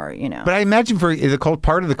expectation or. But I imagine for the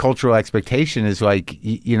part of the cultural expectation is like,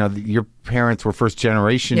 your parents were first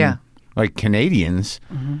generation, like Canadians,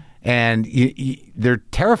 and they're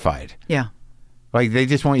terrified. Yeah. Like they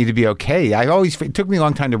just want you to be okay. It took me a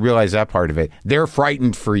long time to realize that part of it. They're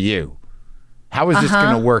frightened for you. How is this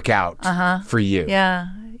going to work out for you? Yeah.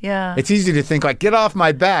 Yeah. It's easy to think like, get off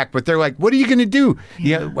my back, but they're like, what are you going to do?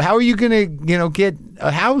 Yeah. How are you going to, get a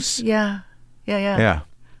house? Yeah. Yeah. Yeah.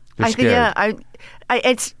 I think,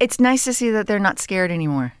 it's nice to see that they're not scared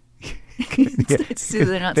anymore. It's nice to see that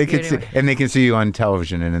they're not scared anymore. And they can see you on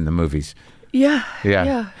television and in the movies. Yeah. Yeah.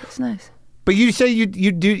 Yeah. It's nice. But you say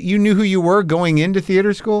you knew who you were going into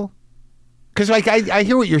theater school? Because like I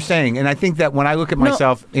hear what you're saying, and I think that when I look at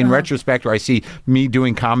myself in retrospect, or I see me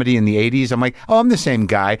doing comedy in the '80s, I'm like, oh, I'm the same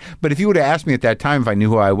guy. But if you would have asked me at that time if I knew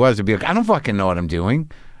who I was, I'd be like, I don't fucking know what I'm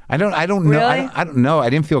doing. I don't know. Really? I don't know. I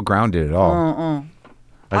didn't feel grounded at all.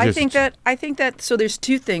 I think that. So there's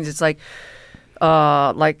two things. It's like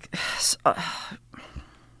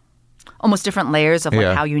almost different layers of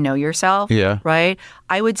like how you know yourself. Yeah. Right.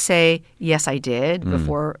 I would say yes, I did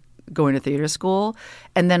before going to theater school,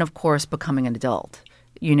 and then of course becoming an adult,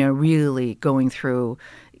 really going through,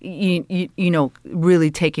 really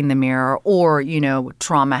taking the mirror, or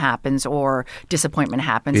trauma happens or disappointment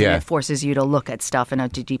happens, and it forces you to look at stuff in a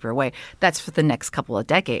deeper way. That's for the next couple of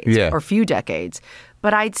decades or few decades.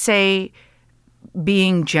 But I'd say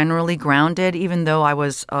being generally grounded, even though I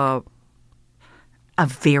was a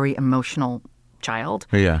very emotional child.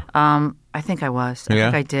 Yeah. I think I was. I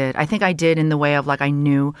think I did. I think I did in the way of like I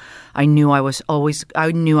knew I was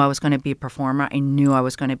going to be a performer. I knew I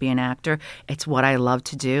was going to be an actor. It's what I love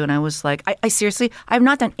to do. And I was like, I seriously, I've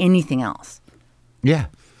not done anything else. Yeah.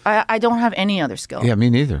 I don't have any other skill. Yeah, me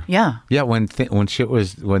neither. Yeah. Yeah, when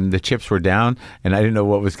the chips were down and I didn't know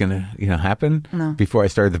what was going to happen before I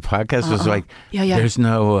started the podcast, it was like, there's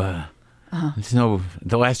no,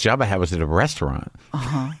 the last job I had was at a restaurant.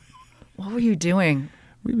 What were you doing?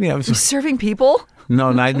 I mean, I was serving people?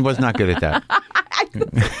 No, I was not good at that.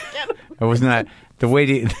 I was not. The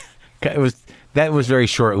way it was that was very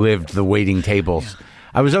short-lived, the waiting tables.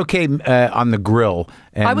 I was okay on the grill.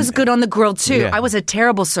 And, I was good on the grill too. Yeah. I was a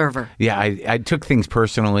terrible server. Yeah, I took things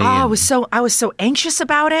personally. I was so anxious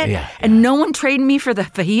about it, and no one trained me for the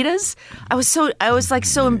fajitas. I was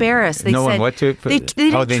so embarrassed. They no said one what to? they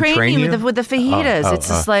didn't train me with the fajitas. It's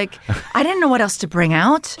just like I didn't know what else to bring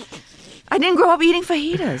out. I didn't grow up eating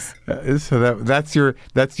fajitas. So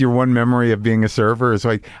that's your one memory of being a server. Is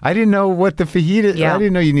like I didn't know what the fajita. Yeah. I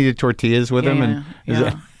didn't know you needed tortillas with them.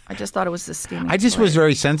 I just thought it was the steaming. I just was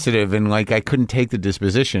very sensitive and like I couldn't take the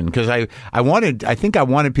disposition because I think I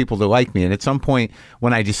wanted people to like me, and at some point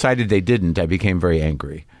when I decided they didn't, I became very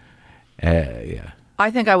angry. Yeah.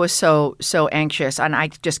 I think I was so anxious, and I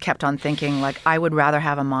just kept on thinking like I would rather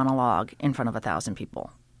have a monologue in front of 1,000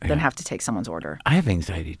 people than have to take someone's order. I have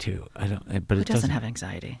anxiety too. But Who it doesn't have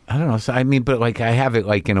anxiety? I don't know. So I mean, but like I have it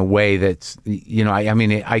like in a way that's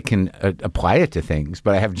I can apply it to things,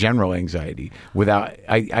 but I have general anxiety without.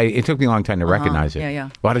 It took me a long time to recognize it. Yeah.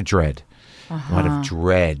 A lot of dread. A lot of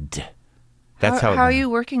dread. That's how. How are you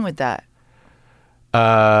working with that?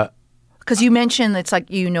 Because you mentioned it's like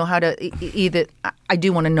you know how to either. I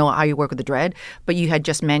do want to know how you work with the dread, but you had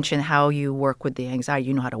just mentioned how you work with the anxiety.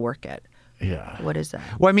 You know how to work it. Yeah. What is that?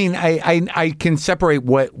 Well, I mean, I can separate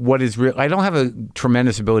what is real. I don't have a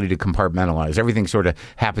tremendous ability to compartmentalize. Everything sort of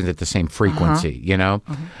happens at the same frequency, you know?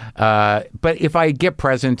 But if I get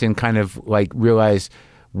present and kind of like realize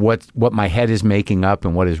what my head is making up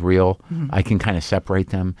and what is real, I can kind of separate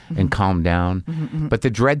them and calm down. But the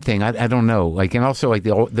dread thing, I don't know. Like, and also like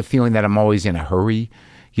the feeling that I'm always in a hurry.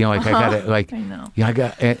 You know, like I gotta like. I know. Yeah, I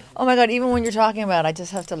got. Oh my God! Even when you're talking about it, I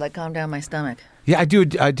just have to like calm down my stomach. Yeah, I do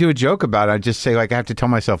a joke about it. I just say like I have to tell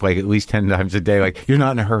myself like at least 10 times a day like you're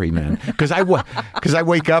not in a hurry, man. Because I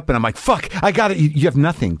wake up and I'm like fuck, I got it. You have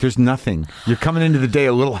nothing. There's nothing. You're coming into the day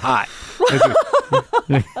a little hot.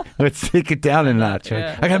 Let's take it down a notch.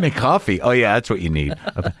 Right? I gotta make coffee. Oh yeah, that's what you need.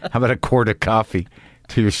 How about a quart of coffee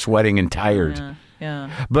till you're sweating and tired? Yeah.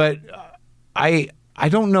 But I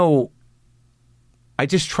don't know. I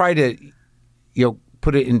just try to,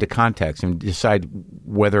 put it into context and decide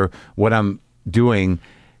whether what I'm doing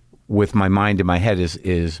with my mind and my head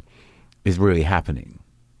is really happening.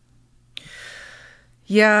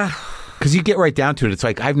 Yeah. Because you get right down to it. It's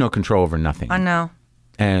like I have no control over nothing. I know.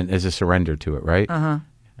 And there's a surrender to it, right? Uh-huh.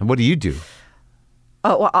 And what do you do?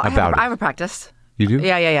 Oh, well, I have a practice. You do?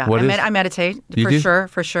 Yeah. I meditate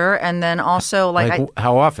for sure. And then also like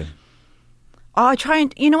how often? I try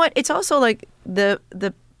and, you know what? It's also like the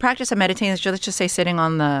practice of meditating is let's just say sitting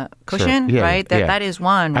on the cushion, right? That is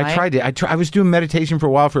one, right? I tried it. I was doing meditation for a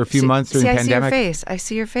while, for a few months during the pandemic. I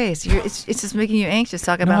see your face. It's just making you anxious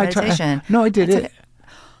talking about meditation. I did it.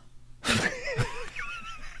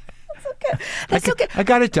 That's okay. I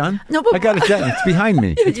got it done. No, but I got it done. It's behind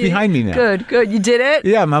me. It's behind me now. Good. You did it?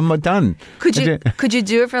 Yeah, I'm done. Could you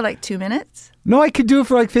do it for like 2 minutes? No, I could do it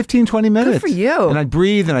for like 15, 20 minutes. Good for you. And I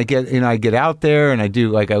breathe and I get out there and I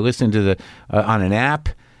do I listen to the on an app,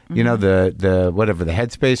 the whatever, the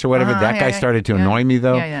Headspace or whatever. That guy started to annoy me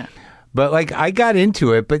though. Yeah. But like I got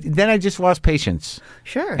into it, but then I just lost patience.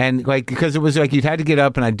 Sure. And like because it was like you'd had to get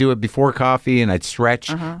up and I'd do it before coffee and I'd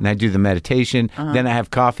stretch and I'd do the meditation. Then I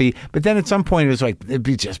have coffee. But then at some point it was like it'd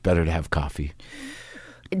be just better to have coffee.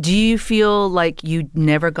 Do you feel like you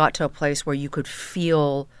never got to a place where you could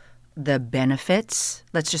feel the benefits,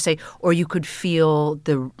 let's just say, or you could feel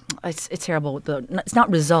it's terrible, it's not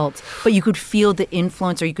results, but you could feel the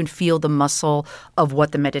influence or you could feel the muscle of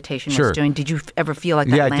what the meditation was doing. Did you ever feel like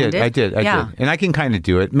that landed? I did. And I can kind of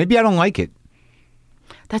do it. Maybe I don't like it.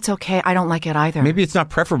 That's okay. I don't like it either. Maybe it's not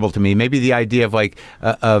preferable to me. Maybe the idea of like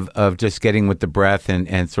of just getting with the breath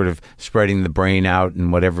and sort of spreading the brain out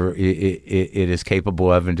and whatever it is capable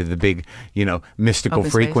of into the big, mystical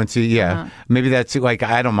Open frequency. Space. Yeah. Maybe that's like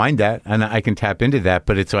I don't mind that and I can tap into that.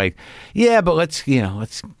 But it's like, but let's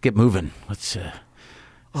get moving. Let's.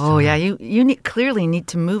 Yeah, you clearly need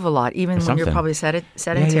to move a lot, even when you're probably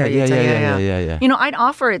sedentary. Yeah. I'd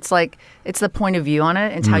offer it's the point of view on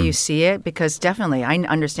it. It's how you see it, because definitely I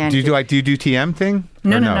understand. Do you do TM thing?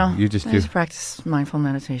 No. You just practice mindful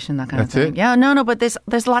meditation, that kind of thing. That's it? Yeah, no, but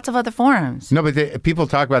there's lots of other forums. No, but people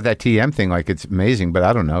talk about that TM thing like it's amazing, but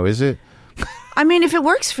I don't know. Is it? I mean, if it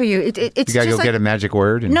works for you, it's you gotta just go get a magic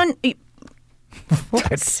word. No.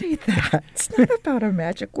 Don't say that. It's not about a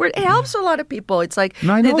magic word. It helps a lot of people. It's like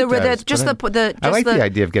I know it does, I like the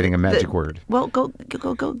idea of getting a magic word. Well, go give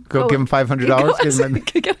him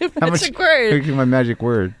 $500. Get a magic word. Give him my magic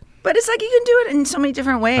word. But it's like you can do it in so many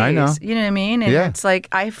different ways. I know. You know what I mean? And it's like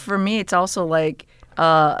for me, it's also like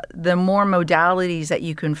the more modalities that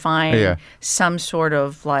you can find some sort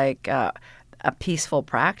of like a peaceful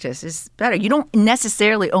practice is better. You don't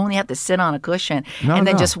necessarily only have to sit on a cushion and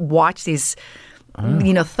then just watch these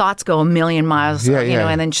thoughts go a million miles,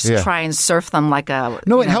 and then just try and surf them like a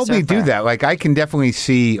it helped me do that. Like I can definitely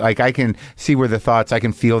see, I can see where the thoughts, I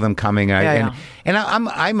can feel them coming, and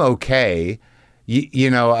I'm okay.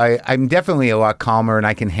 I'm definitely a lot calmer, and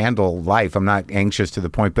I can handle life. I'm not anxious to the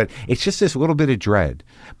point, but it's just this little bit of dread.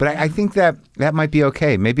 But I think that might be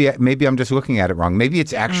okay. Maybe I'm just looking at it wrong. Maybe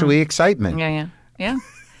it's actually excitement. Yeah.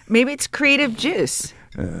 Maybe it's creative juice.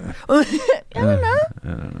 I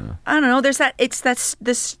don't know. There's that. It's this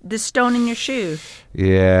stone in your shoe.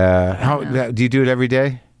 Yeah. Do you do it every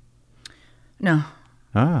day? No.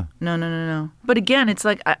 No. But again, it's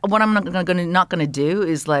like what I'm not going to do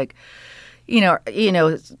is like,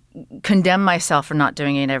 condemn myself for not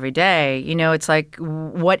doing it every day. It's like,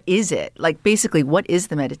 what is it? Like, basically, what is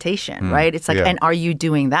the meditation, right? It's like, and are you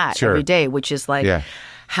doing that every day? Which is like,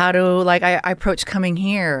 how do, I approach coming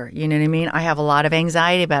here? You know what I mean? I have a lot of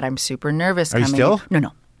anxiety about it. I'm super nervous. Are you still?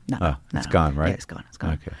 No. It's gone, right? Yeah, it's gone.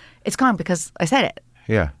 Okay. It's gone because I said it.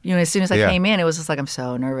 Yeah. As soon as I came in, it was just like, I'm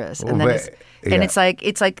so nervous. And then it's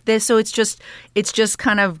like this. So it's just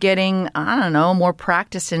kind of getting, I don't know, more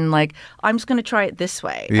practice in like, I'm just going to try it this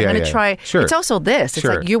way. I'm going to try. Sure. It's also this. It's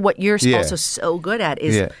like what you're also so good at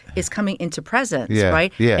is coming into presence,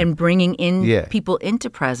 right? Yeah. And bringing in people into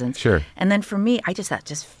presence. Sure. And then for me, that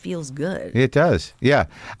just feels good. It does. Yeah.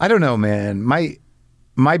 I don't know, man.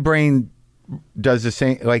 My brain does the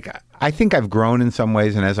same. Like, I think I've grown in some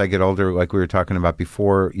ways, and as I get older, like we were talking about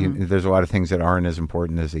before, there's a lot of things that aren't as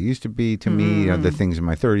important as they used to be to me. The things in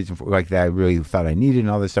my 30s and like that I really thought I needed, and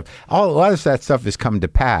all this stuff. A lot of that stuff has come to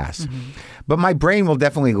pass, but my brain will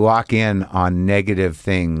definitely lock in on negative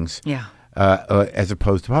things. Yeah. As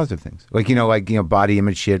opposed to positive things, body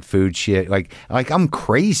image shit, food shit. Like I'm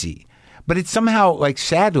crazy, but it's somehow like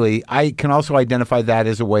sadly I can also identify that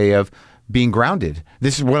as a way of being grounded.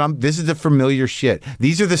 This is the familiar shit.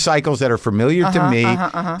 These are the cycles that are familiar to me.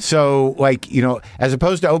 So as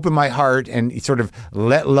opposed to open my heart and sort of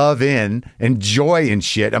let love in and joy and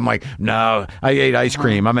shit, I'm like, no, I ate ice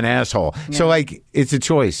cream. I'm an asshole. Yeah. So it's a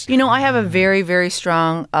choice. I have a very, very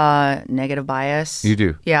strong negative bias. You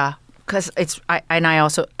do? Yeah. Because I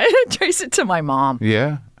also trace it to my mom.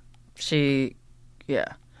 Yeah. She's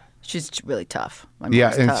really tough. My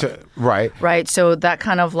mom's tough. So, right. Right. So that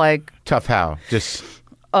kind of like tough. How? Just.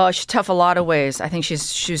 She's tough a lot of ways. I think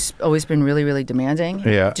she's always been really, really demanding.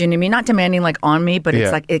 Yeah. Do you know what I mean? Not demanding like on me, but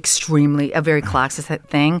it's like extremely a very classist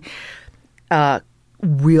thing.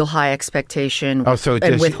 Real high expectation.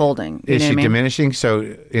 And withholding. Is she diminishing? So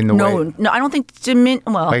in the way? No, I don't think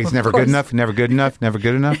well. Like it's never good enough. Never good enough. Never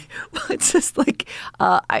good enough. Well, it's just like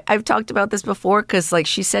I've talked about this before because like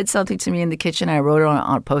she said something to me in the kitchen. I wrote it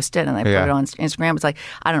on a Post-it and I put it on Instagram. It's like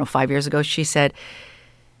I don't know 5 years ago. She said,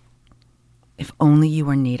 "If only you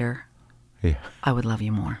were neater, I would love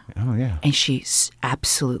you more." Oh yeah. And she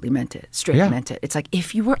absolutely meant it. Straight meant it. It's like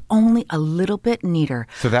if you were only a little bit neater.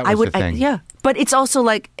 So that was the thing. But it's also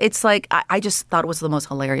like I just thought it was the most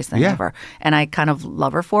hilarious thing ever, and I kind of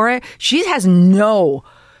love her for it. It's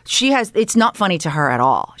not funny to her at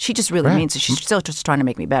all. She just really means it. She's still just trying to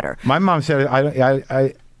make me better. My mom said,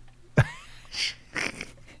 I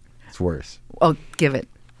it's worse. Oh, give it.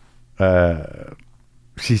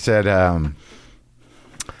 She said,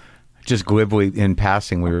 just glibly in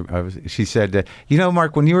passing, she said,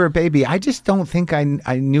 Mark, when you were a baby, I just don't think I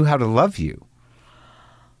knew how to love you.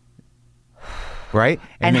 Right?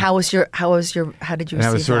 And how did you receive And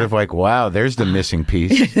I was sort of like, wow, there's the missing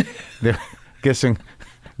piece. They're guessing,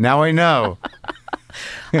 now I know.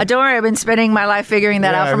 Don't worry, I've been spending my life figuring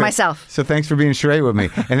that out for myself. So thanks for being straight with me.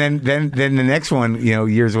 And then the next one,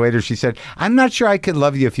 years later, she said, I'm not sure I could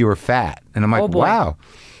love you if you were fat. And I'm like, wow.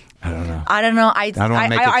 I don't know. I don't know. I don't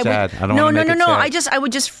want to make it sad. I don't want to make it sad. I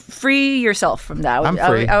would just free yourself from that. I'm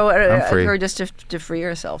free. I'm free. Or just to free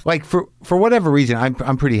yourself. Like for whatever reason,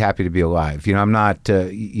 I'm pretty happy to be alive. I'm not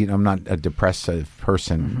I'm not a depressive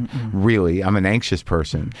person. Really, I'm an anxious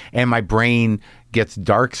person, and my brain gets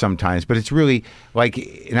dark sometimes. But it's really like,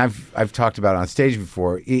 and I've talked about it on stage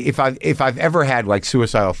before. If I've ever had like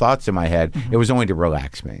suicidal thoughts in my head, it was only to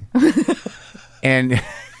relax me. And.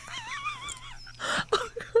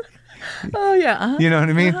 Oh yeah, you know what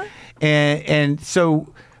I mean, and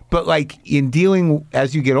so, but like in dealing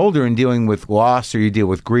as you get older and dealing with loss, or you deal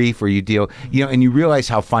with grief, or you deal, and you realize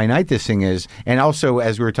how finite this thing is, and also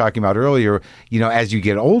as we were talking about earlier, as you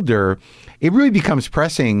get older, it really becomes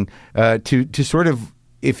pressing to sort of,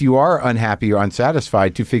 if you are unhappy or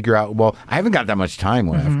unsatisfied, to figure out, well, I haven't got that much time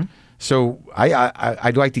left, so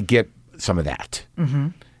I'd like to get some of that.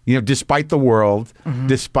 You know, despite the world,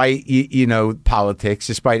 despite, you know, politics,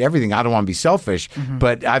 despite everything. I don't want to be selfish,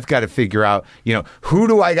 but I've got to figure out, you know, who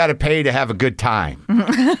do I got to pay to have a good time?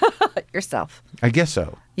 Yourself. I guess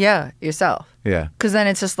so. Yeah, yourself. Yeah. Because then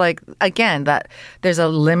it's just like, again, that there's a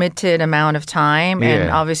limited amount of time, and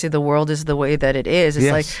obviously the world is the way that it is.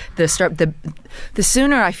 It's like the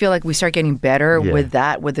sooner I feel like we start getting better with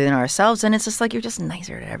that within ourselves, and it's just like you're just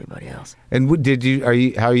nicer to everybody else. And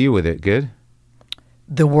how are you with it? Good?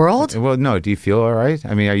 The world? Well, no. Do you feel all right?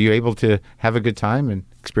 I mean, are you able to have a good time and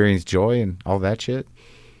experience joy and all that shit?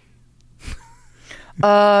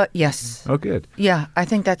 Yes. Oh, good. Yeah, I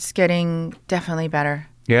think that's getting definitely better.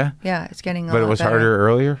 Yeah? Yeah, it's getting a lot better. But it was better. harder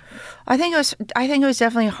earlier? I think it was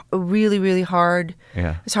definitely really, really hard.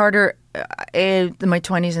 Yeah. It's harder in my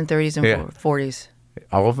 20s and 30s and 40s.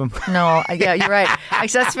 All of them? No, yeah, you're right.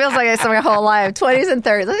 Actually, that feels like I spent my whole life, 20s and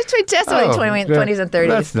 30s. Let's just 20s and 30s.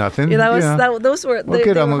 That's nothing. Yeah, those were. Well,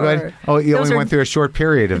 good. I'm glad. Oh, you only went through a short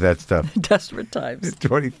period of that stuff. Desperate times.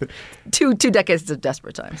 20. Two decades of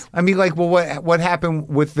desperate times. I mean, like, well, what happened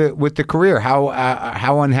with the career?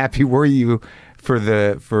 How unhappy were you? For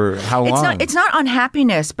how long? It's not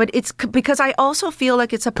unhappiness, but it's because I also feel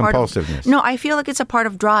like it's a part of compulsiveness. No, I feel like it's a part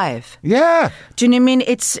of drive. Yeah. Do you know what I mean?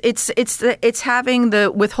 It's having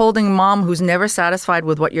the withholding mom who's never satisfied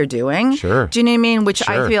with what you're doing. Sure. Do you know what I mean? Which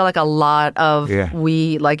Sure. I feel like a lot of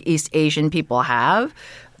we like East Asian people have.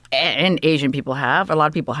 And Asian people have, a lot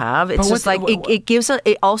of people have. It's just like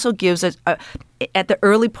it also gives us at the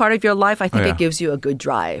early part of your life. I think it gives you a good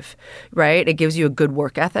drive, right? It gives you a good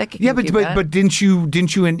work ethic. Yeah, but didn't you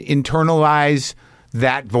internalize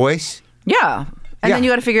that voice? Yeah, and then you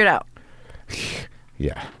got to figure it out.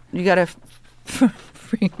 Yeah, you got to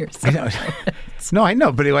free yourself. I know. No, I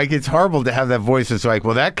know, but it's horrible to have that voice. It's like,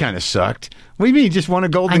 well, that kind of sucked. What do you mean? You just won a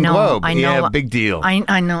Golden Globe. I know. Yeah, big deal.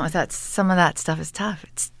 I know that some of that stuff is tough.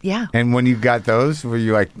 It's And when you got those, were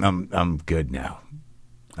you like, I'm good now?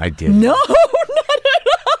 I did. No, not at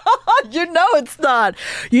all. You know it's not.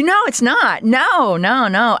 It's not.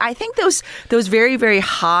 No. I think those very, very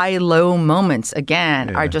high, low moments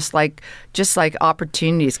again are just like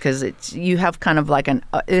opportunities because you have kind of like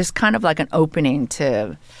it's kind of like an opening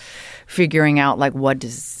to figuring out like what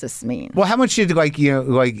does this mean. Well, how much did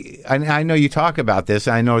I know you talk about this.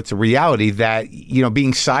 I know it's a reality that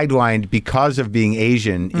being sidelined because of being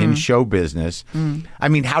Asian in show business. I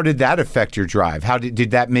mean, how did that affect your drive? How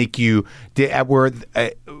did that make you? Did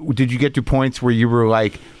you get to points where you were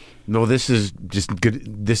like, no, this is just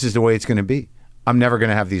good. This is the way it's going to be. I'm never going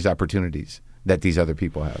to have these opportunities that these other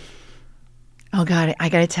people have. Oh God, I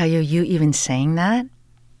got to tell you, you even saying that.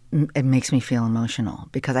 It makes me feel emotional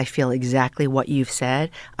because I feel exactly what you've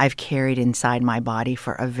said. I've carried inside my body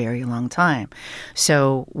for a very long time.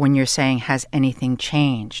 So when you're saying, has anything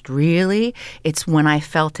changed? Really? It's when I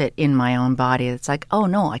felt it in my own body. It's like, oh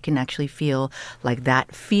no, I can actually feel like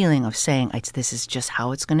that feeling of saying, this is just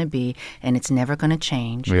how it's going to be and it's never going to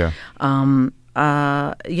change. Yeah.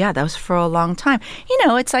 That was for a long time.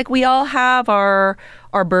 It's like we all have our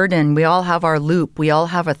burden. We all have our loop. We all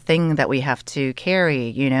have a thing that we have to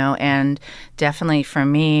carry, and definitely for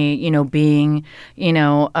me, being,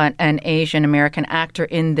 an Asian American actor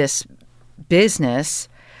in this business.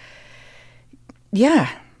 Yeah.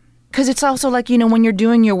 Because it's also like, when you're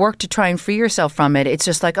doing your work to try and free yourself from it, it's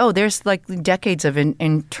just like, oh, there's like decades of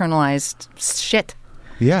internalized shit.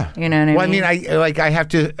 Yeah. You know what I mean? I have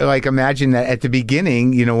to imagine that at the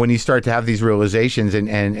beginning, when you start to have these realizations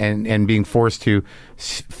and being forced to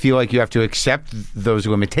feel like you have to accept those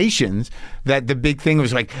limitations, that the big thing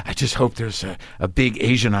was like, I just hope there's a big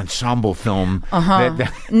Asian ensemble film.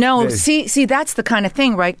 See, that's the kind of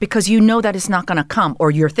thing, right? Because that it's not going to come,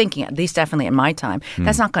 or you're thinking, at least definitely at my time,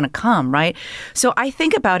 that's not going to come, right? So I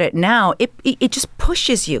think about it now, it just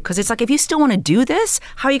pushes you, because it's like, if you still want to do this,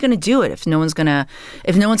 how are you going to do it if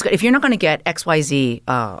you're not going to get XYZ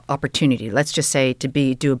opportunity, let's just say to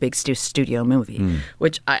do a big studio movie,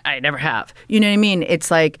 which I never have. You know what I mean? It's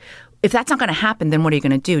like, if that's not going to happen, then what are you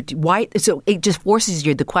going to do? Why? So it just forces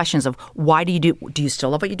you the questions of why do you still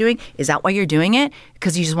love what you're doing? Is that why you're doing it?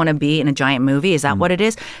 Because you just want to be in a giant movie? Is that what it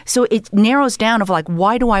is? So it narrows down of like,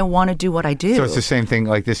 why do I want to do what I do? So it's the same thing,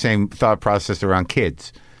 like the same thought process around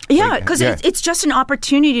kids. Yeah, because it's just an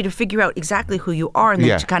opportunity to figure out exactly who you are and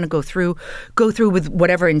then to kind of go through with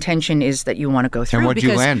whatever intention is that you want to go through. And what did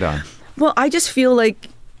you land on? Well, I just feel like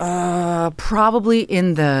probably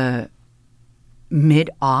in the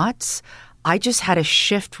mid-aughts, I just had a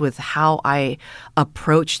shift with how I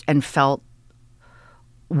approached and felt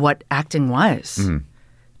what acting was. Mm-hmm.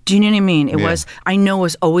 Do you know what I mean? It was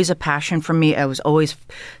always a passion for me. It was always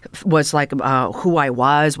like who I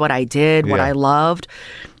was, what I did, what I loved.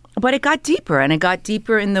 But it got deeper, and it got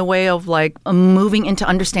deeper in the way of like moving into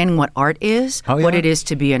understanding what art is, what it is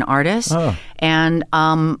to be an artist. And,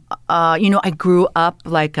 I grew up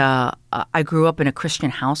I grew up in a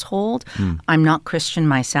Christian household. I'm not Christian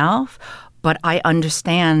myself, but I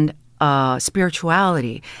understand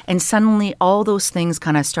spirituality, and suddenly all those things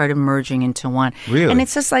kind of started merging into one. Really? And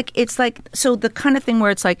it's just like so the kind of thing where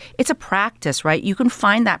it's like it's a practice, right? You can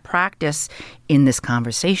find that practice in this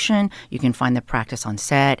conversation. You can find the practice on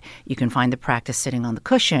set. You can find the practice sitting on the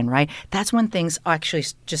cushion, right? That's when things actually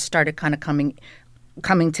just started kind of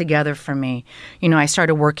coming together for me. I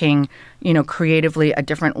started working, creatively a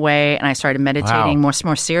different way, and I started meditating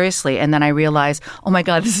more seriously. And then I realized, oh my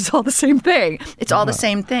God, this is all the same thing. It's all the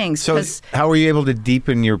same things. So how were you able to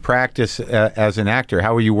deepen your practice as an actor?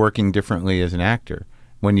 How were you working differently as an actor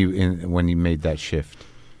when you made that shift?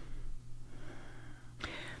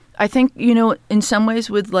 I think, in some ways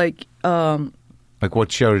with like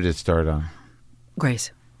what show did it start on?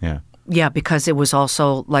 Grace. Yeah. Yeah, because it was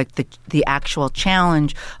also like the actual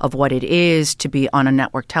challenge of what it is to be on a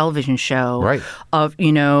network television show. Right.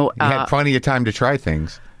 You had plenty of time to try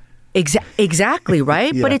things. Exactly,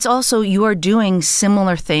 right? Yeah. But it's also you are doing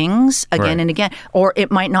similar things again and again. Or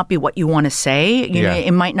it might not be what you want to say.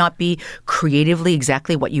 It might not be creatively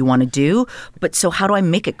exactly what you want to do. But so how do I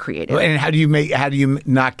make it creative? And how do you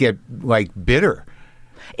not get like bitter?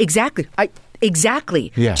 Exactly.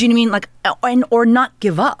 Exactly. Yeah. Do you know what I mean? Or not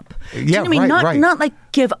give up. Do you know what I mean? Not like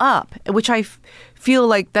give up, which I feel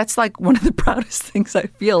like that's like one of the proudest things I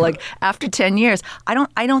feel like after 10 years. I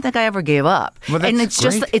don't think I ever gave up. Well, that's and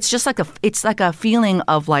it's just like a feeling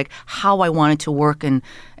of like how I wanted to work and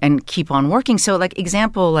keep on working. So like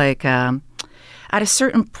example, at a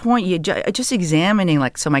certain point, just examining,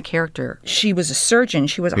 so my character, she was a surgeon.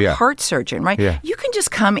 She was a heart surgeon, right? Yeah. You can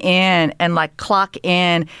just come in and clock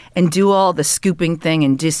in and do all the scooping thing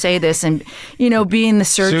and just say this and, be in the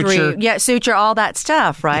surgery. Suture. Suture, all that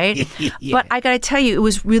stuff, right? But I got to tell you, it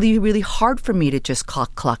was really, really hard for me to just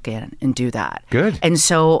clock in and do that. Good. And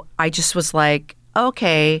so I just was like,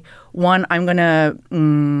 okay, one, I'm going to,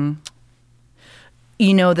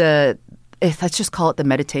 let's just call it the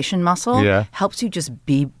meditation muscle. Yeah. Helps you just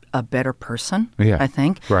be a better person, Yeah. I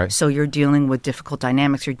think. Right. So you're dealing with difficult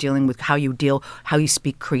dynamics. You're dealing with how you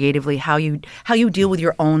speak creatively, how you deal with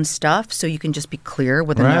your own stuff so you can just be clear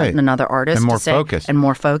with another artist. And more to say, focused. And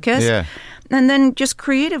more focused. Yeah. And then just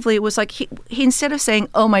creatively, it was like he instead of saying,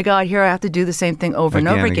 oh my God, here I have to do the same thing over and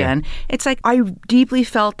over again. It's like I deeply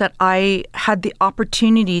felt that I had the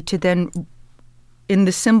opportunity to then, in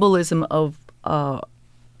the symbolism of a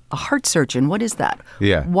heart surgeon, what is that?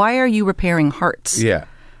 Yeah. Why are you repairing hearts? Yeah.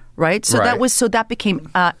 Right? So that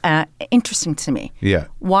became interesting to me. Yeah.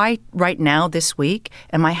 Why right now this week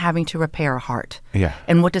am I having to repair a heart? Yeah.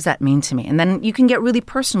 And what does that mean to me? And then you can get really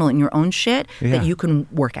personal in your own shit that you can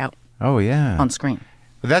work out. Oh yeah. On screen.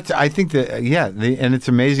 I think that and it's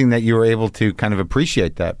amazing that you were able to kind of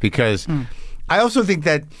appreciate that because I also think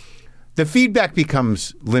that the feedback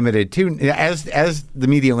becomes limited too as the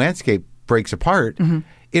media landscape breaks apart. Mm-hmm.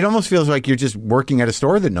 It almost feels like you're just working at a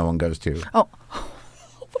store that no one goes to. Oh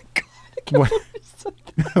my God. I can't believe you said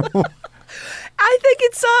that. I think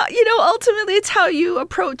it's, ultimately it's how you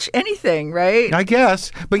approach anything, right? I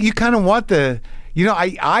guess. But you kind of want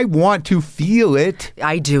I want to feel it.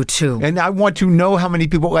 I do too. And I want to know how many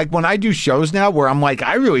people, when I do shows now where I'm like,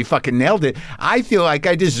 I really fucking nailed it. I feel like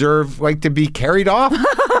I deserve to be carried off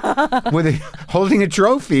holding a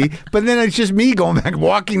trophy. But then it's just me going back,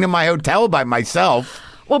 walking to my hotel by myself.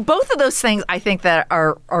 Well, both of those things I think that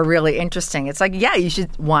are really interesting. It's like, you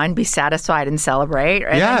should, one, be satisfied and celebrate.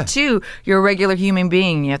 And then two, you're a regular human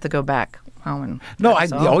being. You have to go back home and I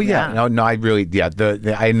really,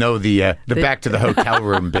 I know the back to the hotel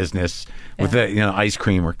room business with the, ice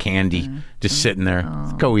cream or candy just sitting there.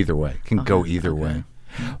 Go either way. It can go either way.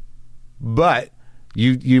 But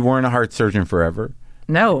you weren't a heart surgeon forever.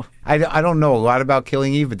 No. I don't know a lot about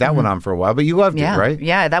Killing Eve, but that went on for a while. But you loved it, right?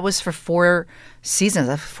 Yeah, that was for 4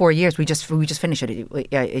 seasons, 4 years. We just finished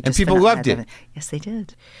it. And people loved it. Yes, they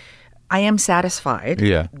did. I am satisfied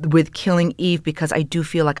with Killing Eve because I do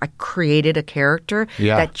feel like I created a character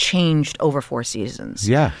that changed over 4 seasons.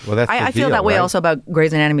 Yeah, well, that's I feel that way also about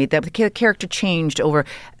Grey's Anatomy. That the character changed over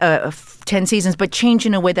 10 seasons, but changed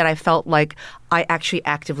in a way that I felt like I actually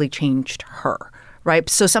actively changed her. Right.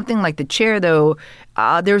 So something like The Chair, though,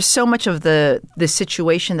 there's so much of the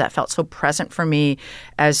situation that felt so present for me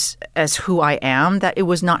as who I am that it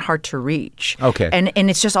was not hard to reach. Okay. And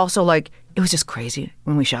it's just also like it was just crazy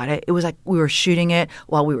when we shot it. It was like we were shooting it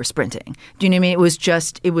while we were sprinting. Do you know what I mean? It was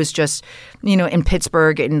just in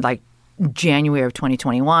Pittsburgh in January of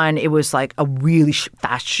 2021. It was like a really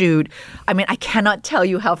fast shoot. I mean, I cannot tell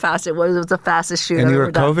you how fast it was. It was the fastest shoot And I've you were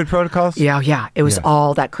ever done. COVID protocols? Yeah. It was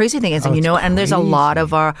all that crazy thing. And, and there's a lot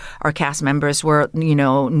of our cast members were,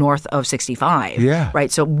 north of 65. Yeah.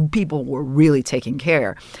 Right. So people were really taking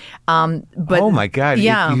care. But oh my God.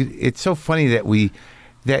 Yeah. It's so funny that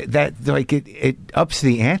that like it ups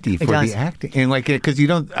the ante for the acting, and like because you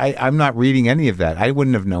don't. I'm not reading any of that. I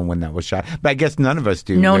wouldn't have known when that was shot, but I guess none of us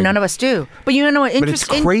do. No, none of us do. But you know what? But it's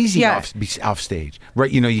crazy off stage,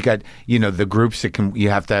 right? You got the groups that you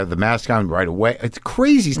have to have the mask on right away. It's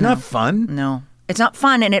crazy. It's not fun. No, it's not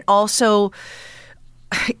fun, and it also.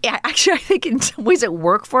 Actually, I think in some ways it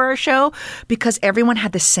worked for our show because everyone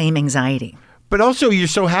had the same anxiety. But also, you're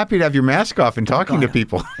so happy to have your mask off and talking to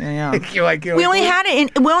people. Yeah. We only had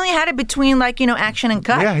it between action and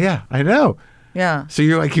cut. Yeah, I know. Yeah. So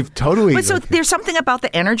you've totally. But so there's something about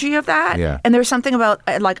the energy of that. Yeah. And there's something about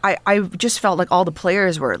I just felt like all the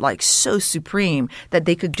players were so supreme that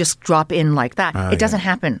they could just drop in like that. It doesn't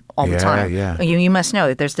happen all the time. Yeah. You must know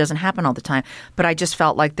that this doesn't happen all the time. But I just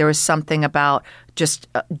felt like there was something about just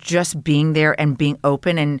being there and being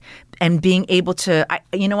open and being able to.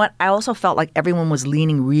 You know what? I also felt like everyone was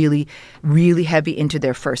leaning really, really heavy into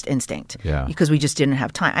their first instinct. Yeah. Because we just didn't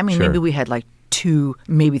have time. I mean, maybe we had 2,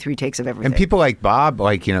 maybe 3 takes of everything. And people like Bob,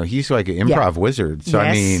 he's like an improv wizard. So yes.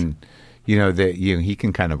 I mean, that he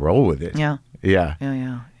can kind of roll with it. Yeah. Yeah.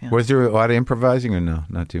 Was there a lot of improvising or no?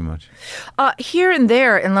 Not too much? Here and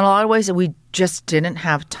there, in a lot of ways that we just didn't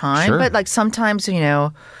have time. Sure. But sometimes,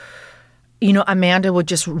 Amanda would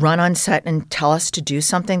just run on set and tell us to do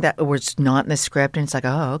something that was not in the script. And it's like,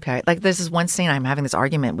 oh, okay. This is one scene I'm having this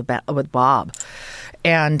argument with Bob.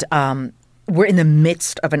 And we're in the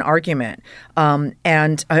midst of an argument.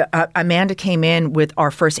 And Amanda came in with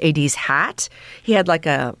our first AD's hat. He had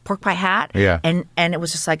a pork pie hat. Yeah. And it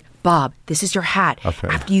was just like, Bob, this is your hat. Okay.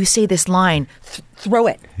 After you say this line, throw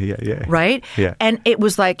it. Yeah. Right? Yeah. And it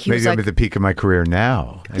was like, maybe I'm at the peak of my career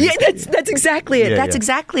now. That's exactly it. That's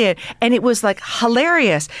exactly it. And it was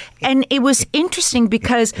hilarious. And it was interesting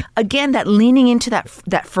because, again, that leaning into that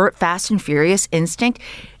Fast and Furious instinct.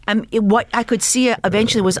 What I could see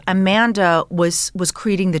eventually was Amanda was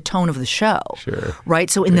creating the tone of the show. Sure. Right?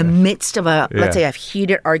 So in the midst of let's say, a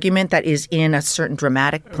heated argument that is in a certain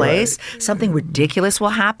dramatic place, something ridiculous will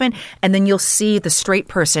happen. And then you'll see the straight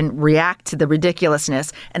person react to the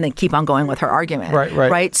ridiculousness and then keep on going with her argument.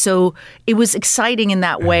 Right? So it was exciting in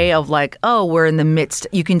that way of we're in the midst.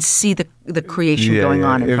 You can see the creation going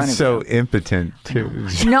on in front of you. It's so impotent, too.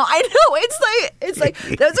 No, I know. It's like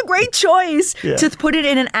that's a great choice to put it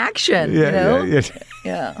in an action.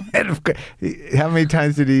 Yeah. And how many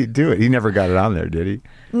times did he do it? He never got it on there, did he?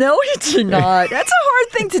 No, he did not. That's a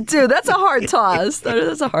hard thing to do. That's a hard toss.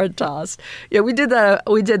 That's a hard toss. Yeah, we did that.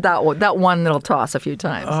 We did that one little toss a few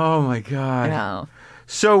times. Oh my God. Yeah.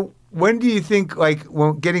 So when do you think,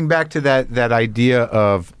 getting back to that idea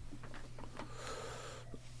of,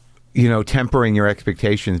 tempering your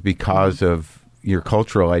expectations because of your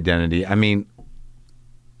cultural identity? I mean,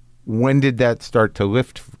 when did that start to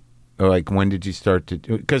lift? Or when did you start to?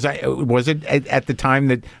 Because was it at the time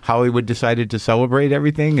that Hollywood decided to celebrate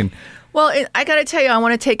everything? And well, I got to tell you, I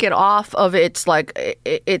want to take it off of it's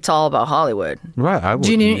all about Hollywood. Right.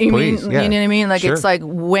 Do you know what I mean? Yeah. You know what I mean? Sure. It's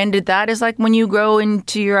when did that? It's when you grow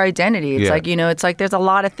into your identity. It's it's there's a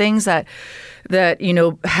lot of things that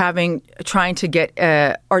trying to get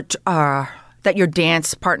that your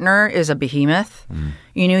dance partner is a behemoth.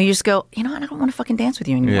 You just go, I don't want to fucking dance with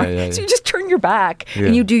you anymore. So you just turn your back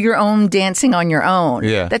and you do your own dancing on your own.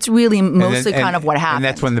 Yeah. That's really mostly kind of what happens. And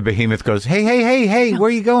that's when the behemoth goes, hey, where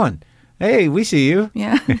are you going? Hey, we see you.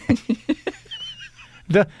 Yeah.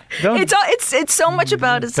 It's so much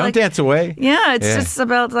about don't dance away. Yeah, it's just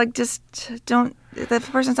about just don't. If the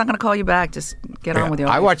person's not going to call you back, just get on with your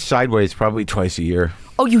life. I watch Sideways probably twice a year.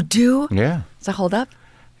 Oh, you do? Yeah. Does that hold up?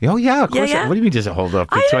 Oh yeah, of course. Yeah. What do you mean does it hold up?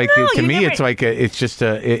 It's to me, it's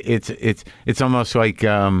it's almost like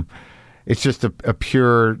it's just a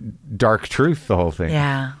pure dark truth. The whole thing.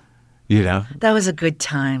 Yeah. That was a good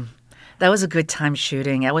time. That was a good time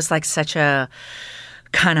shooting. It was such a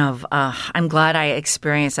kind of. I'm glad I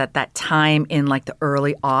experienced at that time in the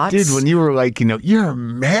early aughts. Dude, when you were you're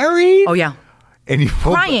married. Oh yeah. And you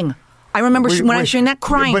crying. I remember when I was shooting that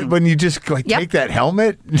crying. But when you just take that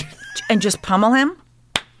helmet and just pummel him.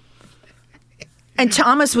 And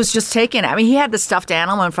Thomas was just taking it. I mean, he had the stuffed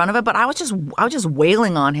animal in front of it, but I was just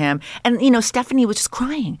wailing on him. And Stephanie was just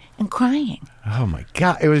crying and crying. Oh my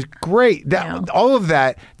God, it was great. All of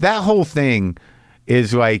that whole thing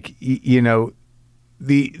is the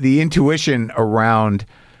intuition around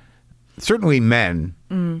certainly men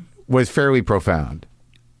was fairly profound.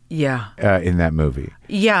 Yeah. In that movie.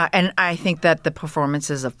 Yeah, and I think that the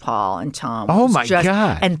performances of Paul and Tom. Oh my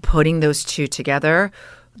God! And putting those two together,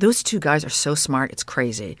 those two guys are so smart. It's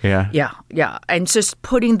crazy. Yeah. Yeah. And just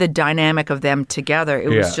putting the dynamic of them together, it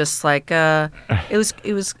was just like it was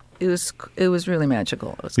really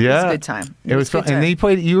magical. It was a good time. It was fun. And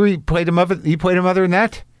you played a mother in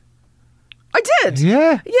that? I did.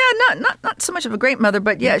 Yeah. Yeah, not so much of a great mother,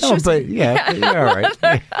 but yeah, she was. But yeah, all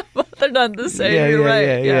right. They're not the same. You're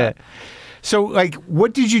right. Yeah. So, like,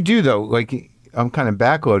 what did you do though? Like, I'm kind of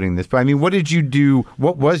backloading this, but I mean, what did you do?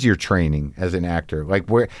 What was your training as an actor? Like,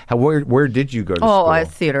 where did you go to school? Oh,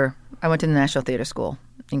 theater. I went to the National Theatre School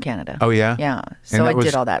in Canada. Oh yeah. Yeah. So I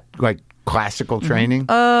did all that. Like classical training.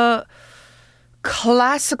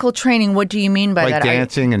 Classical training. What do you mean by that? Like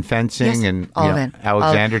dancing and fencing and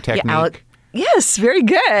Alexander technique. Yes, very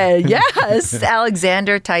good. Yes,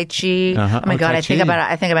 Alexander, Tai Chi. Oh my God, I think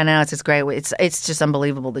about it now. It's just great. It's just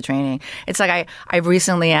unbelievable, the training. It's like I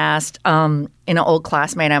recently asked an old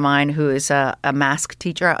classmate of mine who is a mask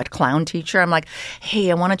teacher, a clown teacher. I'm like,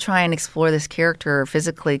 hey, I want to try and explore this character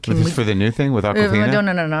physically. Was this for the new thing with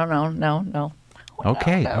Awkwafina? No.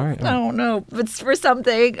 Okay, all right. No. It's for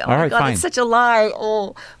something. Oh, my God, fine. It's such a lie.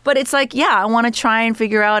 Oh, but it's like, I want to try and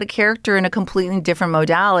figure out a character in a completely different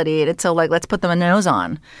modality. And it's so like, let's put the nose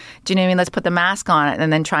on. Do you know what I mean? Let's put the mask on it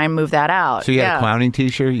and then try and move that out. So you had a clowning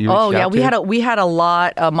teacher? We had a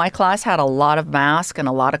lot. My class had a lot of mask and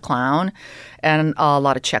a lot of clown and a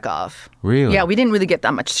lot of Chekhov. Really? Yeah, we didn't really get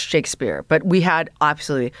that much Shakespeare, but we had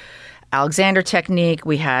absolutely Alexander technique.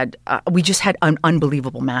 We just had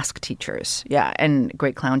unbelievable mask teachers. Yeah, and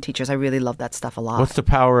great clown teachers. I really love that stuff a lot. What's the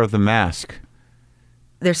power of the mask?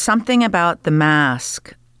 There's something about the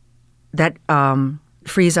mask that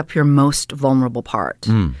frees up your most vulnerable part.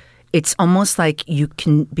 It's almost like you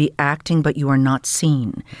can be acting, but you are not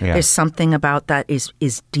seen. Yeah. There's something about that is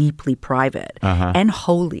deeply private and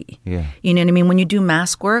holy. Yeah. You know what I mean? When you do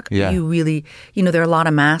mask work, you really, there are a lot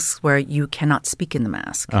of masks where you cannot speak in the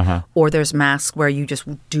mask. Or there's masks where you just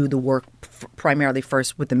do the work primarily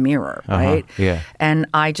first with the mirror, right? Yeah. And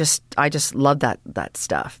I just love that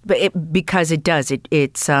stuff. But because it does.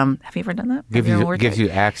 It's have you ever done that? Gives you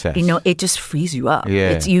access. It just frees you up.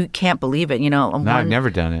 Yeah. You can't believe it. No, I've never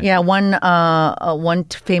done it. Yeah. One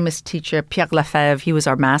famous teacher, Pierre Lefebvre, he was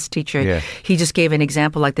our math teacher. Yeah. He just gave an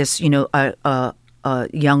example like this. A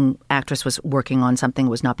young actress was working on something,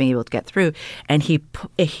 was not being able to get through, and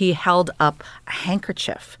he held up a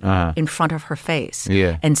handkerchief in front of her face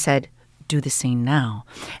and said, "Do the scene now,"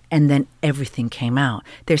 and then everything came out.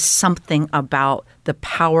 There's something about the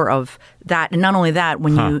power of that, and not only that,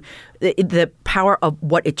 when the power of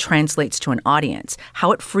what it translates to an audience,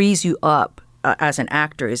 how it frees you up. As an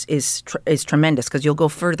actor is tremendous because you'll go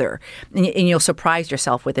further and you'll surprise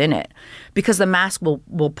yourself within it because the mask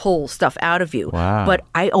will pull stuff out of you. Wow. But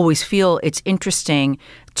I always feel it's interesting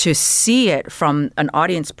to see it from an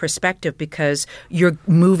audience perspective because you're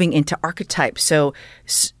moving into archetypes.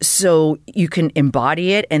 So you can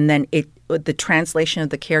embody it and then the translation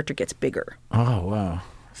of the character gets bigger. Oh, wow.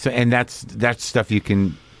 So and that's stuff you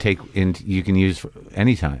can take in, you can use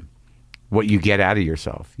anytime. What you get out of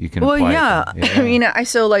yourself, you can. Apply yeah. It to. I mean,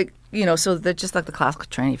 so they're just like the classical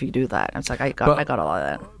training. If you do that, it's like I got a lot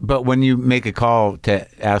of that. But when you make a call to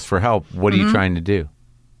ask for help, what are you trying to do?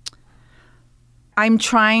 I'm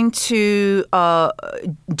trying to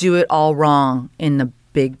do it all wrong in the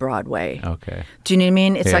big broad way. Okay. Do you know what I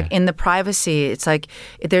mean? It's like in the privacy, it's like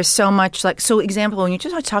there's so much example, when you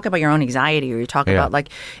just talk about your own anxiety or you talk about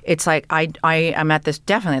it's like I'm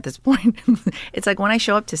definitely at this point. It's like when I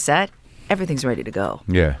show up to set, everything's ready to go.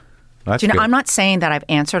 Yeah. That's good. I'm not saying that I've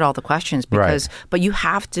answered all the questions but you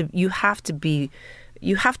have to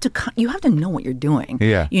know what you're doing.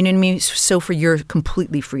 Yeah. You know what I mean? So you're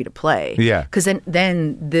completely free to play. Yeah. Because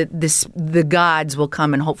then the gods will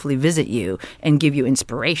come and hopefully visit you and give you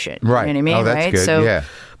inspiration. Right. You know what I mean? Oh, that's right. Good. So, yeah.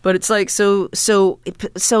 But it's like so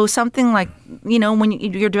something like when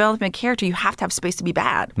you're developing a character, you have to have space to be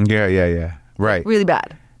bad. Yeah. Right. Really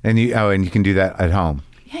bad. And you can do that at home.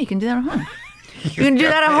 Yeah, you can do that at home. You can do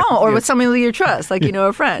that at home or with somebody you trust, like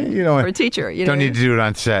a friend or a teacher. Don't need to do it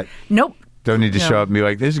on set. Nope. Don't need to show up and be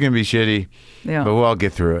like, this is going to be shitty, but we'll all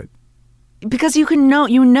get through it. Because you can know,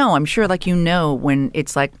 I'm sure, when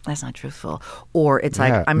it's like, that's not truthful. Or it's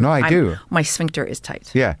like, I do. My sphincter is tight.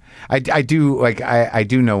 Yeah. I do, I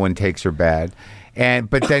do know when takes are bad.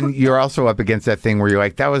 But then you're also up against that thing where you're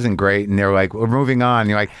like, that wasn't great. And they're like, we're moving on. And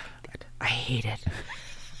you're like, I hate it.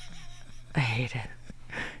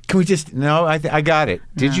 Can we just I got it.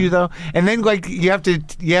 Did you though? And then you have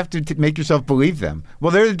to make yourself believe them.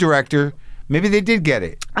 Well, they're the director. Maybe they did get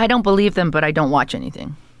it. I don't believe them, but I don't watch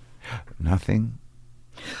anything. Nothing?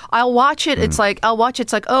 I'll watch it. It's like,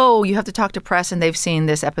 oh, you have to talk to press and they've seen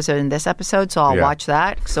this episode and this episode, so I'll watch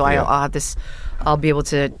that. So I'll have this, I'll be able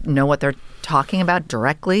to know what they're talking about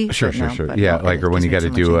directly. Sure. Yeah, no, like, or when you got to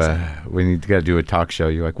do a talk show,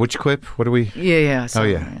 you're like, which clip? What do we? Yeah. So,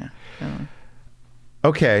 yeah.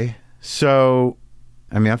 Okay. So,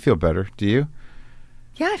 I mean, I feel better. Do you?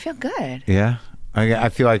 Yeah, I feel good. Yeah. I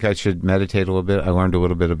feel like I should meditate a little bit. I learned a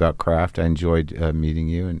little bit about craft. I enjoyed meeting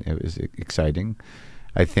you, and it was exciting.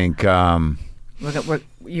 I think... you're going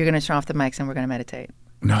to turn off the mics and we're going to meditate.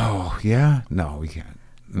 No. Yeah? No, we can't.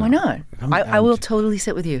 No. Why not? I will totally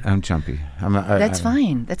sit with you. I'm jumpy. That's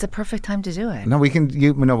fine. That's a perfect time to do it. No, we can...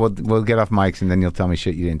 we'll get off mics, and then you'll tell me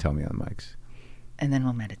shit you didn't tell me on the mics. And then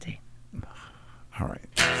we'll meditate. All right.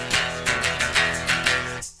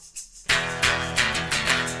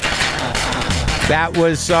 That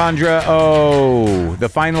was Sandra Oh. The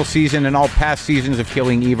final season and all past seasons of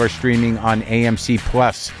Killing Eve are streaming on AMC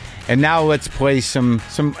Plus. And now let's play some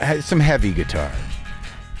heavy guitar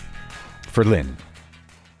for Lynn.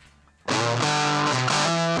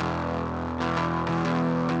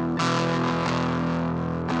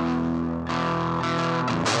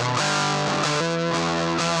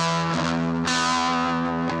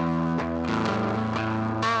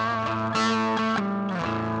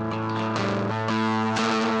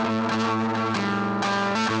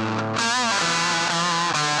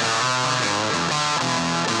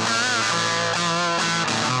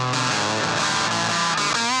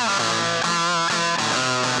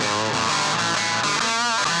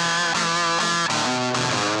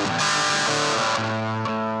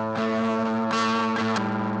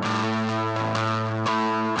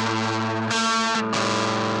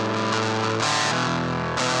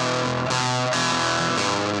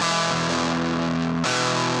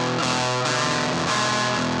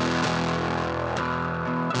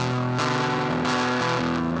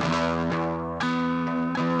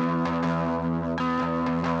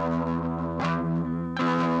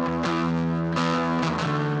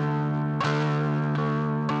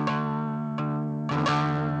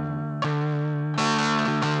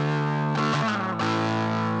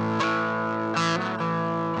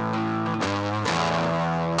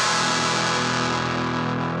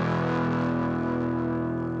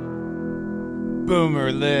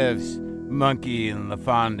 Boomer lives, Monkey and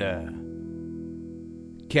LaFonda.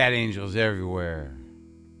 Cat angels everywhere.